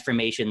those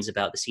transformations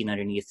about the scene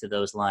underneath to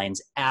those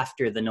lines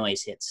after the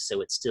noise hits, so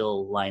it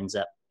still lines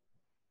up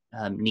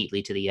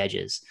neatly to the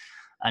edges.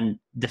 And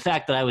the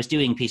fact that I was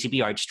doing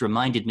PCB art just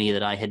reminded me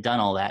that I had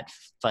done all that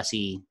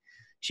fussy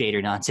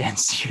shader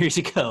nonsense years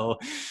ago.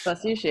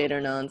 Fussy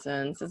shader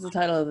nonsense. That's the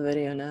title of the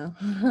video now.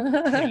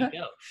 There you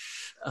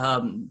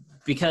go.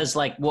 Because,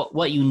 like,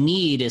 what you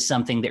need is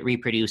something that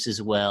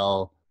reproduces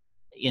well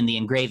in the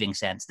engraving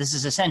sense. This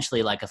is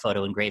essentially like a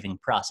photo engraving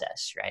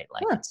process, right?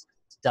 Like, it's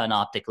done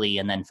optically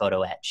and then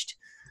photo etched.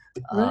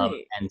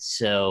 And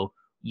so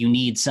you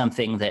need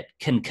something that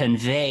can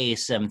convey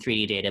some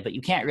 3D data, but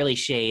you can't really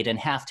shade, and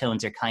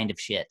halftones are kind of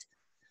shit.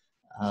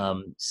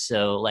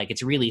 So, like,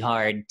 it's really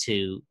hard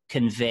to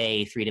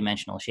convey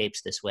 3-dimensional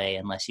shapes this way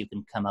unless you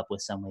can come up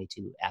with some way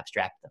to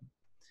abstract them.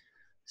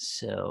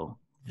 So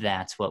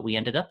that's what we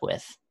ended up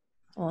with.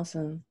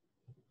 Awesome.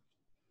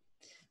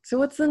 So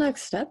what's the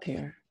next step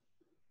here?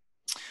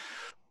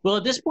 Well,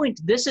 at this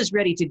point, this is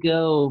ready to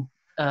go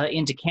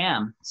into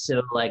CAM.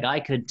 So, like, I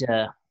could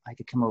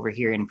come over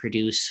here and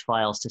produce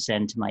files to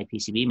send to my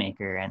PCB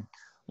maker and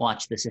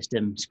watch the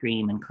system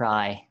scream and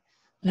cry.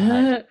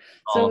 So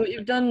what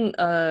you've done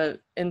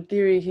in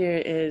theory here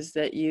is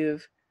that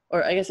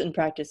or I guess in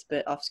practice,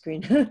 but off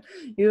screen,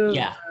 you've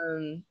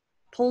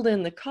pulled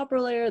in the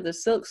copper layer, the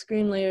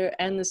silkscreen layer,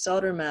 and the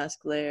solder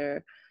mask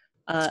layer.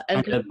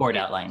 And a board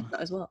outline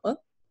as well. Oh?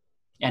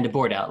 And a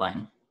board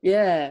outline.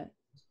 Yeah.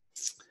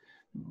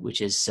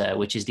 Which is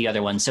the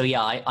other one. So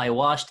yeah, I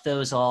washed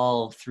those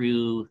all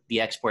through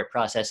the export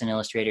process in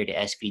Illustrator to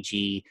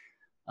SVG.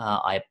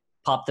 I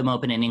popped them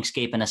open in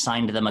Inkscape and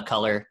assigned them a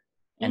color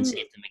and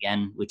saved them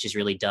again, which is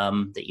really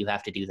dumb that you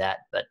have to do that.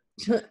 But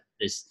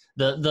there's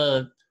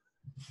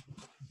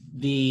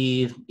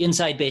the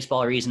inside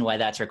baseball reason why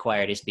that's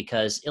required is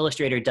because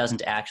Illustrator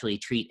doesn't actually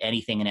treat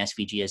anything in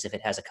SVG as if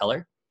it has a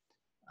color.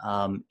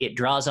 It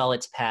draws all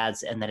its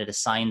paths and then it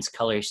assigns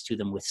colors to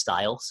them with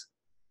styles.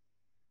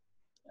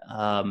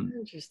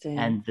 Interesting.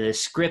 And the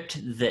script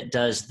that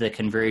does the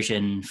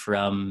conversion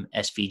from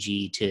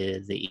SVG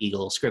to the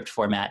Eagle script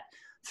format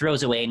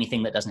throws away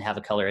anything that doesn't have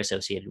a color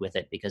associated with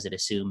it because it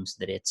assumes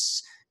that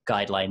it's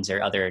guidelines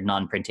or other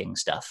non-printing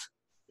stuff.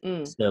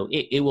 So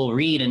it will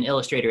read an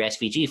Illustrator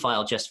SVG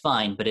file just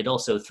fine, but it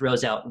also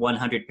throws out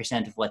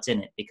 100% of what's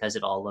in it because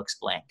it all looks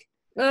blank.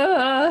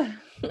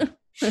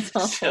 That's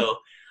awful. So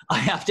I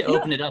have to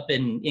open it up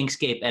in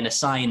Inkscape and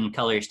assign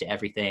colors to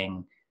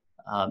everything.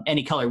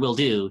 Any color will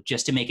do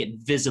just to make it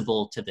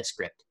visible to the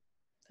script.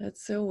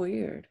 That's so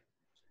weird.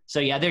 So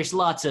yeah, there's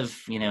lots of,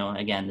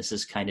 again, this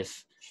is kind of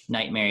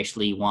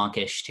nightmarishly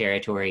wonkish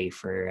territory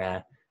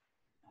for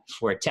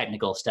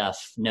technical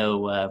stuff.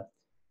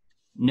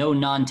 No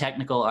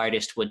non-technical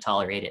artist would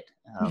tolerate it.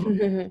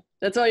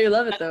 That's why you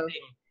love it, though.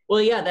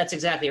 Well, yeah, that's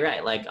exactly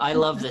right. Like, I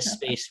love this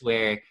space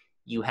where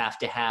you have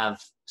to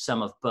have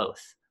some of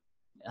both.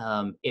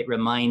 It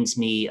reminds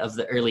me of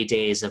the early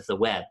days of the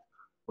web,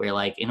 where,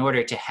 like, in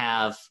order to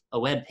have a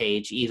web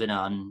page, even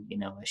on,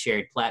 a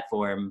shared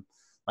platform,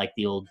 like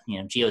the old,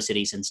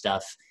 GeoCities and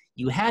stuff,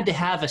 you had to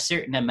have a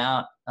certain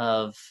amount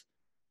of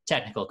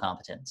technical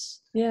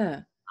competence.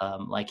 Yeah.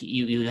 Like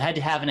you had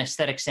to have an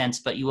aesthetic sense,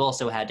 but you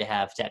also had to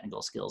have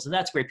technical skills. And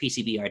that's where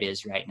PCB art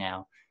is right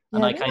now.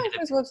 And I kind of,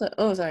 website.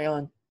 Oh, sorry, go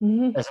on.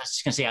 I was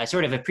just gonna say, I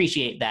sort of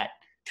appreciate that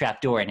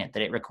trapdoor in it,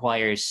 that it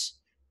requires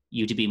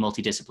you to be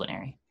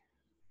multidisciplinary.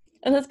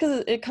 And that's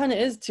because it kind of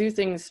is two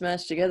things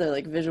smashed together,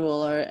 like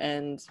visual art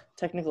and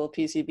technical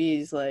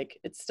PCBs. Like,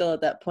 it's still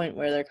at that point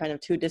where they're kind of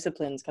two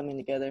disciplines coming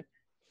together.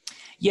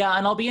 Yeah,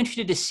 and I'll be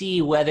interested to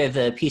see whether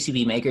the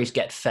PCB makers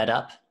get fed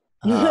up.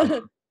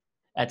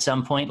 At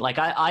some point, like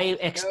I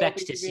expect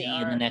to see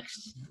in the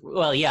next,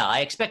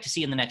 I expect to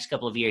see in the next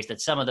couple of years that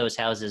some of those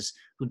houses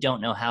who don't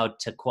know how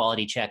to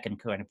quality check and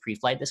kind of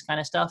pre-flight this kind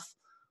of stuff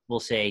will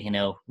say,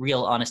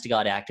 real honest to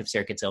God active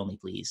circuits only,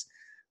 please.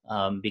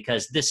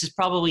 Because this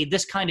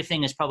kind of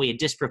thing is probably a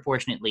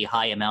disproportionately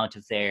high amount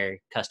of their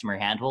customer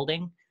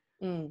handholding.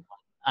 And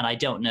I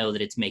don't know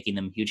that it's making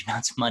them huge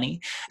amounts of money.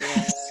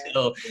 Yeah.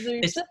 So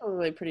it's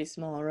definitely pretty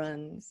small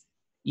runs.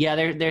 Yeah,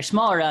 they're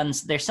small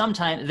runs.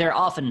 They're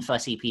often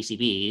fussy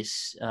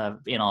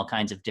PCBs in all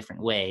kinds of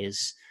different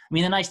ways. I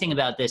mean, the nice thing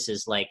about this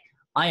is, like,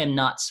 I am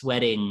not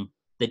sweating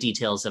the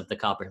details of the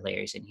copper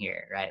layers in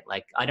here, right?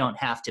 Like, I don't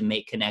have to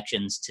make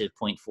connections to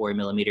 0.4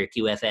 millimeter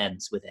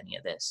QFNs with any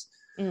of this.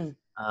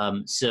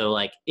 So,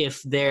 like,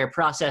 if their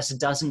process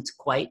doesn't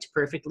quite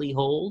perfectly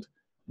hold,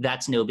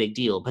 that's no big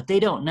deal. But they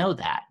don't know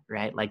that,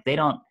 right? Like, they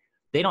don't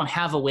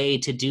have a way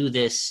to do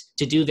this,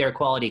 to do their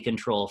quality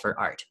control for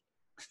art.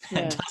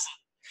 Yeah.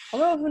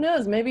 Although, who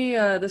knows, maybe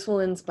this will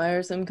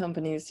inspire some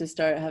companies to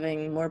start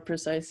having more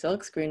precise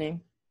silk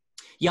screening.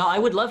 Yeah, I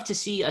would love to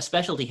see a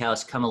specialty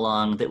house come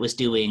along that was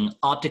doing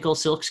optical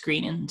silk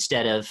screen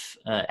instead of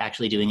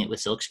actually doing it with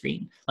silk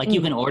screen. Like,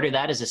 you can order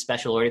that as a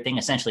special order thing.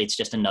 Essentially, it's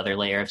just another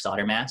layer of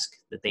solder mask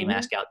that they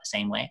mask out the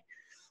same way.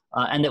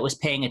 And that was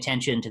paying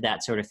attention to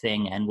that sort of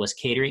thing and was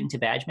catering to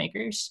badge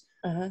makers.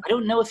 I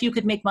don't know if you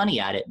could make money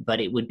at it, but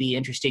it would be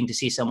interesting to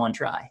see someone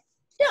try.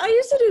 Yeah, I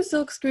used to do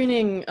silk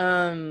screening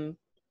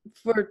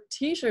for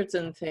t-shirts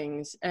and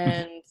things,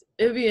 and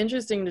it would be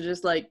interesting to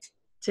just, like,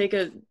 take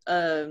a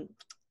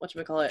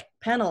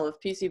panel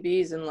of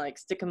PCBs and, like,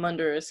 stick them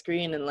under a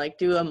screen and, like,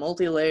 do a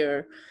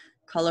multi-layer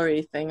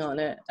colory thing on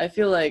it. I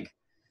feel like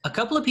a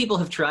couple of people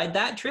have tried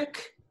that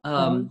trick.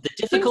 The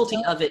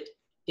difficulty of it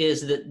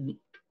is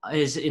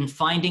in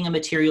finding a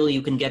material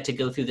you can get to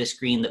go through the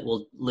screen that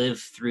will live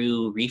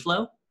through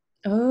reflow.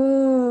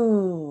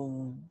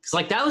 Oh. So,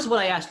 like, that was what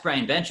I asked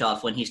Brian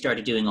Benchoff when he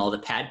started doing all the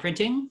pad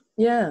printing.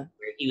 Yeah.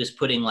 Where he was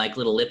putting, like,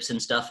 little lips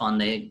and stuff on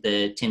the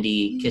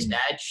Tindy Kiss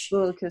badge.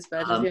 Little Kiss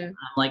badges, yeah. I'm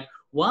like,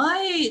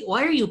 why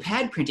are you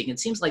pad printing? It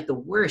seems like the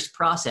worst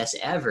process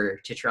ever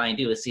to try and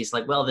do. He's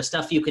like, well, the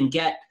stuff you can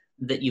get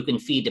that you can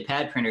feed to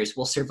pad printers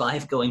will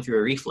survive going through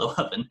a reflow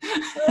oven.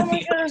 Oh my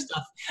the other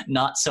stuff,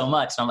 not so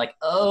much. And I'm like,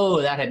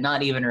 oh, that had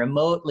not even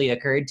remotely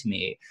occurred to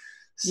me.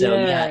 So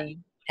yeah, you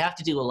have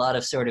to do a lot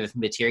of sort of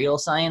material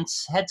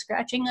science head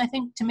scratching, I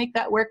think, to make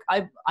that work.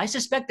 I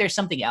suspect there's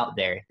something out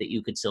there that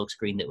you could silk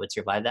screen that would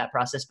survive that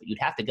process, but you'd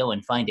have to go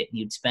and find it, and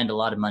you'd spend a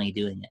lot of money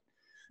doing it.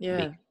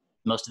 Yeah.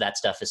 Most of that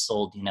stuff is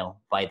sold,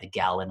 by the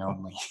gallon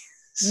only.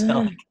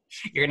 So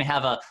you're going to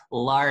have a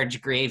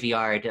large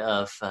graveyard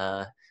of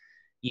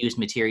used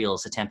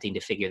materials attempting to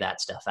figure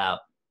that stuff out.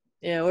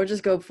 Yeah, or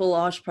just go full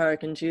Osh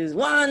Park and choose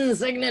one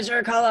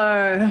signature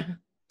color.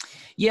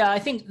 Yeah, I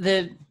think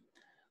the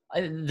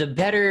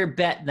better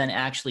bet than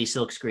actually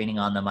silk screening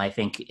on them, I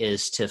think,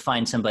 is to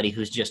find somebody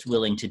who's just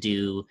willing to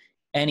do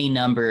any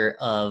number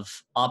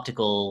of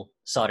optical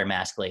solder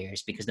mask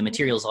layers, because the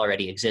materials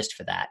already exist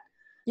for that.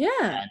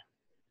 Yeah.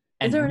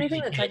 Is there and anything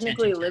really that pay attention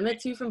technically to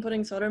limits you from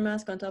putting solder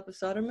mask on top of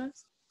solder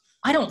mask?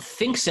 I don't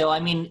think so. I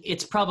mean,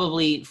 it's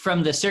probably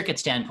from the circuit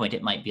standpoint,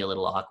 it might be a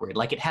little awkward.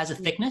 Like it has a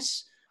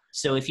thickness.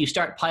 So if you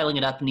start piling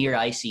it up near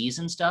ICs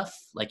and stuff,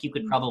 like you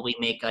could probably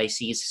make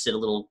ICs sit a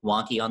little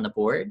wonky on the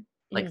board.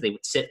 Like they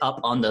would sit up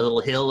on the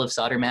little hill of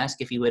solder mask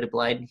if you had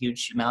applied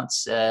huge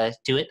amounts to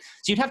it.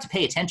 So you'd have to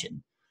pay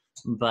attention.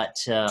 But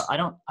I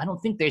don't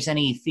think there's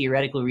any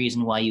theoretical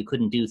reason why you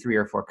couldn't do 3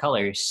 or 4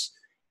 colors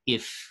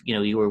if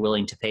you were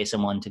willing to pay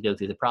someone to go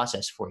through the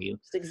process for you.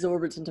 Just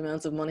exorbitant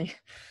amounts of money.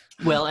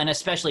 Well, and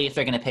especially if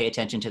they're going to pay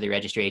attention to the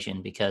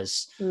registration,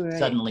 because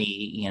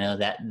suddenly,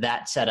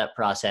 that setup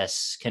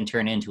process can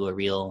turn into a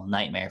real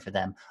nightmare for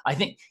them. I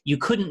think you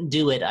couldn't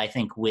do it, I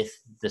think, with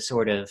the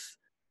sort of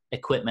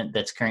equipment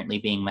that's currently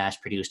being mass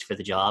produced for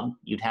the job.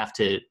 You'd have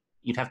to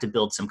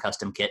build some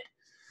custom kit.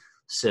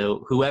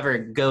 So whoever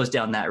goes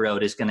down that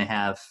road is going to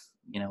have,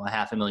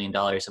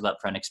 $500,000 of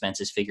upfront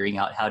expenses figuring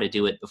out how to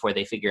do it before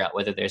they figure out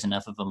whether there's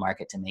enough of a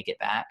market to make it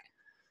back.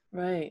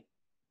 Right.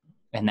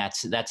 And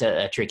that's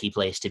a tricky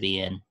place to be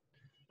in.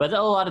 But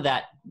a lot of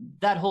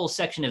that whole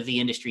section of the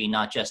industry,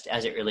 not just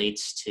as it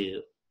relates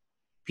to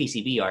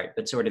PCB art,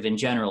 but sort of in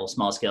general,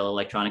 small scale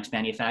electronics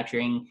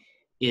manufacturing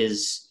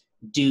is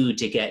due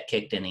to get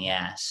kicked in the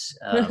ass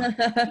in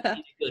a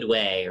good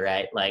way,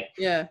 right? Like,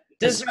 yeah,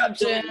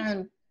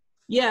 disruption.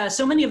 Yeah,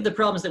 so many of the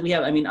problems that we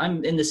have, I mean,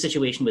 I'm in this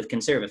situation with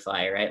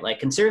Conservify, right?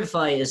 Like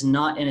Conservify is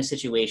not in a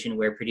situation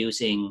where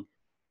producing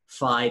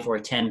 5 or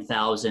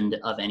 10,000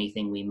 of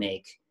anything we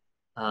make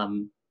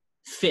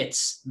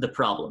fits the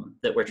problem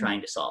that we're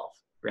trying to solve,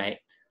 right?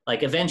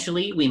 Like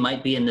eventually we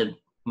might be in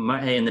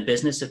the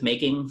business of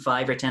making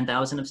 5 or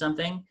 10,000 of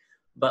something,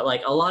 but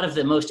like a lot of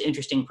the most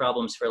interesting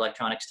problems for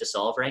electronics to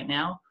solve right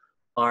now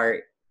are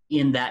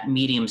in that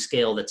medium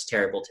scale that's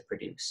terrible to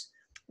produce.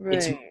 Right.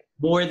 It's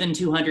more than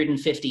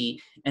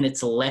 250 and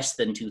it's less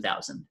than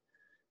 2,000.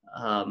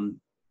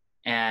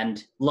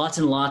 And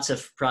lots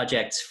of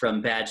projects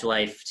from badge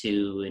life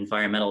to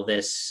environmental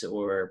this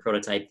or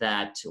prototype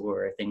that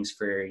or things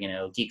for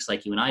geeks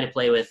like you and I to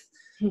play with.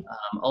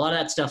 A lot of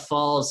that stuff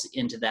falls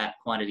into that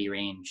quantity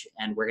range,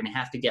 and we're going to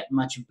have to get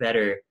much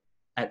better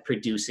at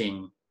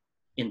producing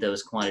in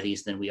those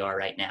quantities than we are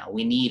right now.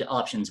 We need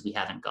options we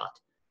haven't got,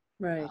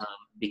 right?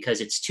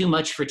 Because it's too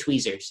much for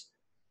tweezers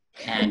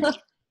and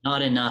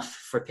not enough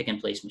for pick and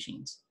place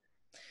machines.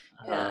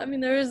 Yeah, I mean,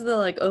 there is the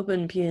like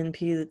open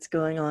PNP that's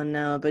going on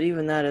now, but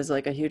even that is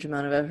like a huge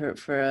amount of effort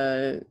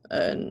for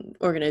an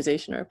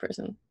organization or a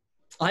person.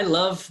 I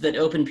love that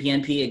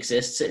OpenPNP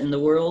exists in the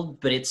world,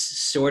 but it's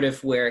sort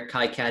of where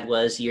KiCad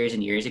was years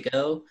and years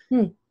ago.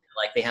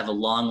 Like they have a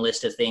long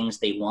list of things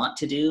they want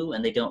to do,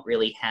 and they don't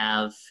really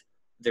have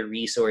the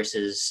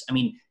resources. I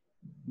mean,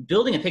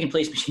 building a pick and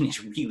place machine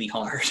is really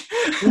hard.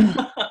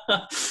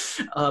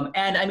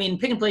 And I mean,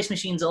 pick and place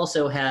machines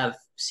also have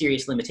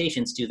serious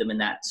limitations to them in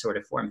that sort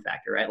of form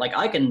factor, right? Like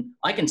I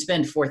can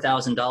spend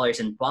 $4,000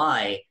 and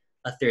buy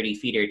a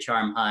 30-feeder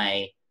charm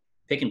high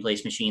pick and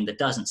place machine that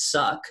doesn't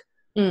suck,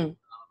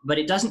 but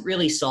it doesn't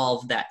really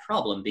solve that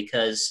problem,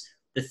 because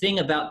the thing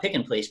about pick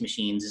and place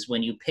machines is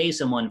when you pay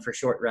someone for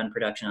short run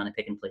production on a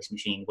pick and place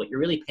machine, what you're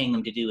really paying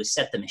them to do is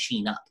set the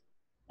machine up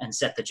and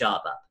set the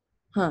job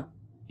up.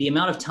 The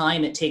amount of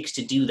time it takes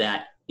to do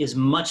that is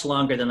much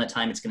longer than the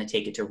time it's going to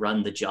take it to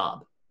run the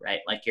job, right?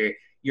 Like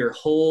your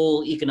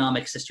whole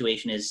economic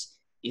situation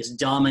is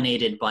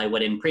dominated by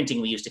what in printing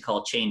we used to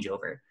call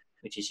changeover,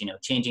 which is,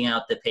 changing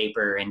out the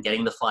paper and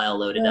getting the file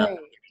loaded up, and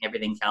getting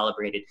everything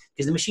calibrated,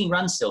 because the machine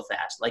runs so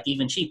fast. Like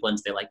even cheap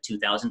ones, they're like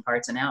 2,000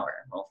 parts an hour.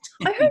 Well,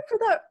 I heard for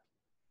that.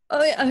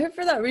 Oh yeah, I heard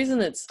for that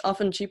reason it's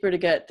often cheaper to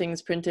get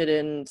things printed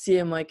in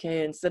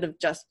CMYK instead of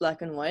just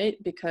black and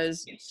white,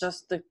 because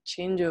just the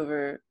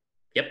changeover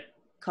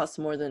costs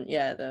more than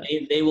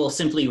they will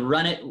simply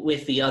run it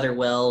with the other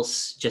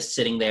wells just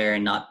sitting there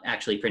and not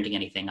actually printing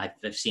anything.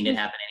 I've seen it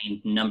happen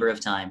any number of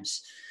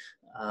times.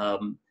 A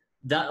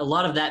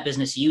lot of that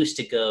business used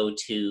to go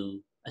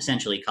to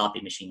essentially copy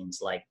machines,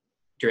 like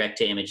direct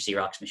to image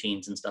Xerox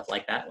machines and stuff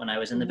like that when I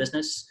was in the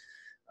business.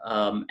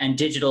 And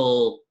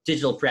digital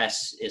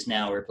press is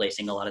now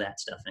replacing a lot of that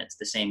stuff, and it's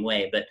the same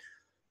way. But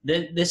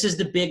this is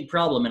the big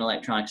problem in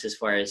electronics, as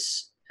far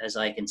as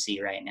I can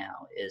see right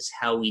now, is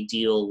how we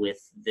deal with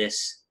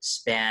this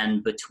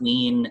span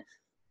between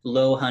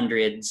low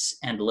hundreds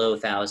and low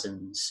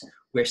thousands,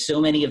 where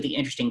so many of the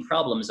interesting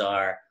problems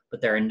are,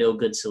 but there are no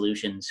good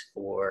solutions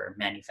for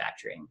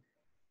manufacturing.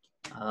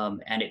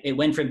 And it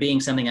went from being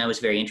something I was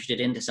very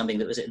interested in to something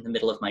that was in the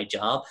middle of my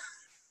job,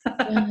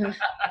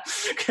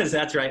 because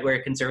that's right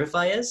where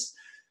Conservify is.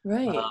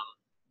 Right.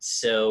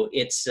 So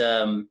it's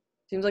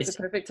seems like the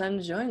perfect time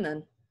to join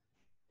then.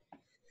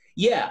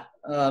 Yeah,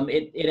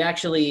 it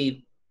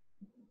actually,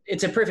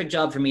 it's a perfect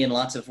job for me in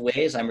lots of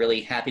ways. I'm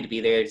really happy to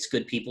be there. It's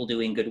good people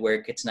doing good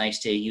work. It's nice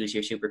to use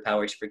your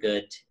superpowers for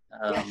good.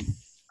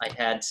 I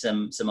had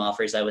some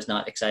offers I was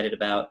not excited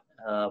about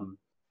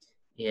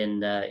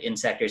in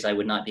sectors I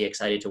would not be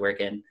excited to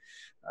work in.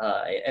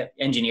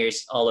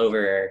 Engineers all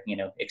over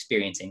are,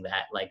 experiencing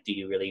that. Like, do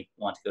you really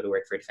want to go to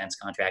work for defense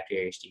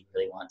contractors? Do you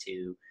really want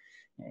to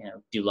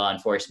do law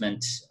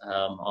enforcement.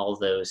 All of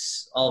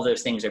those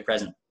things are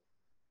present.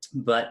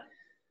 But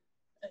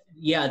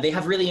yeah, they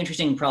have really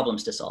interesting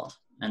problems to solve,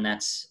 and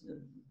that's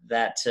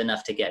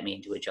enough to get me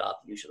into a job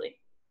usually.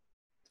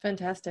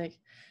 Fantastic.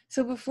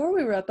 So before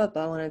we wrap up,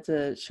 I wanted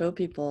to show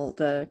people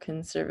the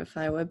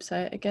Conservify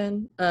website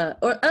again.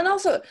 And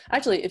also,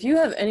 actually, if you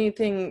have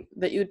anything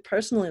that you'd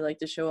personally like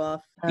to show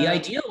off. The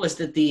idea was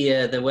that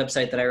the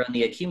website that I run,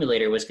 the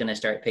accumulator, was going to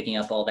start picking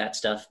up all that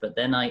stuff, but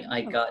then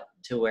I got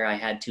to where I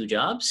had 2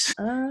 jobs.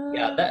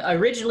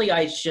 Originally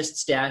I just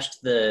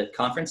stashed the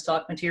conference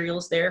talk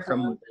materials there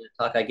from the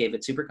talk I gave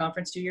at Super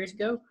Conference 2 years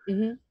ago.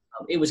 Mm-hmm.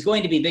 It was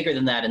going to be bigger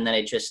than that, and then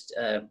it just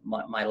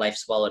my life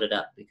swallowed it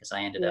up because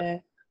I ended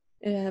up.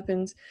 It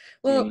happens.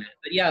 Well,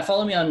 but yeah,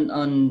 follow me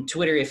on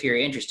Twitter if you're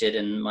interested,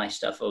 and my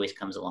stuff always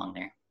comes along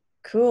there.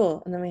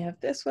 Cool. And then we have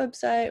this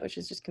website, which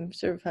is just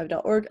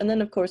conservify.org. And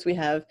then, of course, we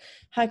have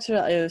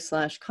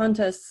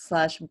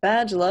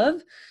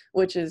Hackster.io/contest/badgelove,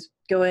 which is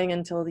going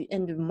until the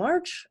end of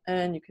March.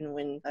 And you can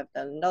win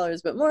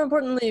 $5,000. But more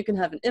importantly, you can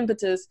have an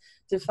impetus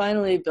to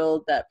finally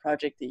build that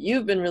project that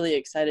you've been really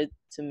excited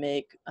to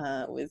make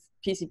with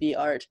PCB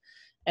art,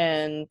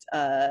 and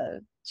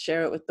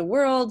share it with the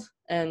world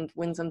and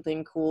win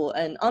something cool.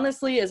 And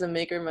honestly, as a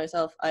maker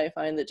myself, I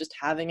find that just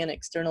having an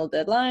external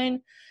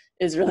deadline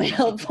is really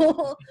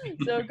helpful.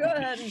 So go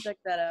ahead and check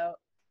that out.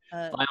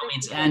 By all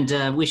means.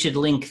 And we should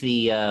link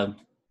the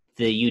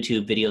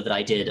YouTube video that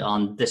I did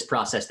on this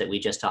process that we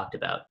just talked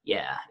about.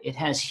 Yeah, it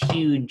has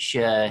huge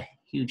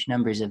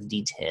numbers of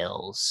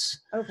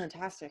details. Oh,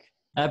 fantastic.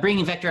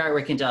 Bringing vector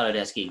artwork into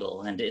Autodesk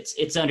Eagle, and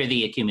it's under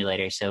the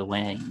accumulator. So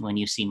when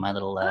you see my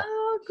little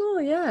oh,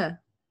 cool, yeah,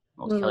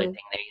 multicolored thing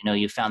there,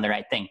 you found the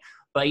right thing.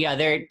 But yeah,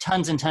 there are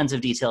tons and tons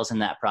of details in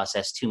that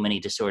process. Too many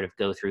to sort of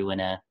go through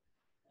in a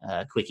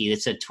quickie.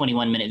 It's a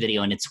 21-minute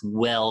video, and it's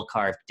well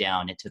carved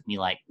down. It took me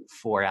like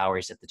 4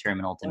 hours at the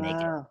terminal to make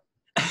it.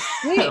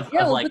 Wait,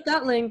 yeah, we'll put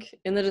that link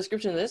in the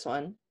description of this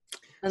one.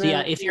 So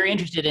yeah, if you're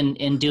interested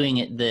in doing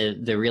it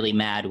the really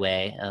mad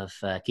way of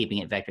keeping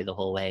it vector the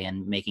whole way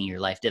and making your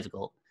life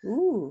difficult,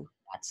 ooh,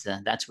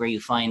 that's where you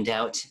find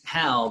out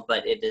how.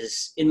 But it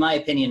is, in my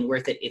opinion,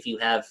 worth it if you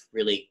have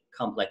really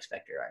complex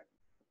vector art.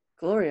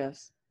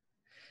 Glorious.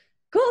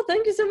 Cool,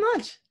 thank you so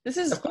much. This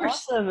is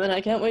awesome, and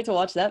I can't wait to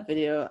watch that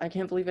video. I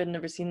can't believe I'd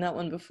never seen that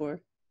one before.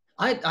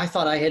 I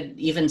thought I had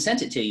even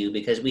sent it to you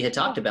because we had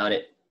talked about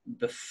it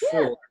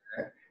before.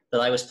 That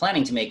I was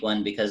planning to make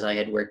one because I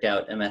had worked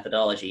out a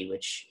methodology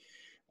which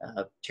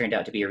turned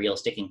out to be a real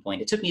sticking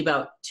point. It took me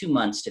about 2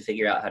 months to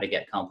figure out how to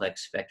get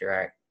complex vector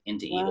art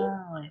into Eagle.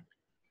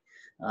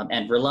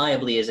 And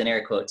reliably is in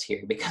air quotes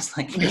here because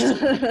like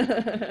there's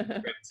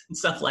and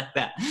stuff like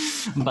that.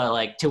 But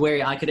like to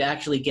where I could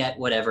actually get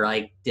whatever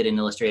I did in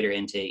Illustrator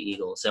into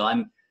Eagle. So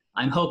I'm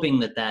hoping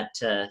that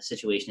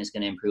situation is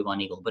going to improve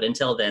on Eagle. But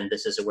until then,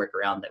 this is a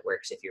workaround that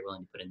works if you're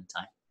willing to put in the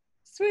time.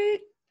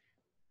 Sweet.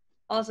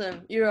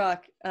 Awesome. You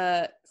rock.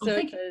 So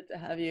excited to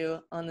have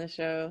you on the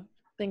show.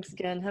 Thanks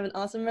again. Have an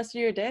awesome rest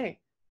of your day.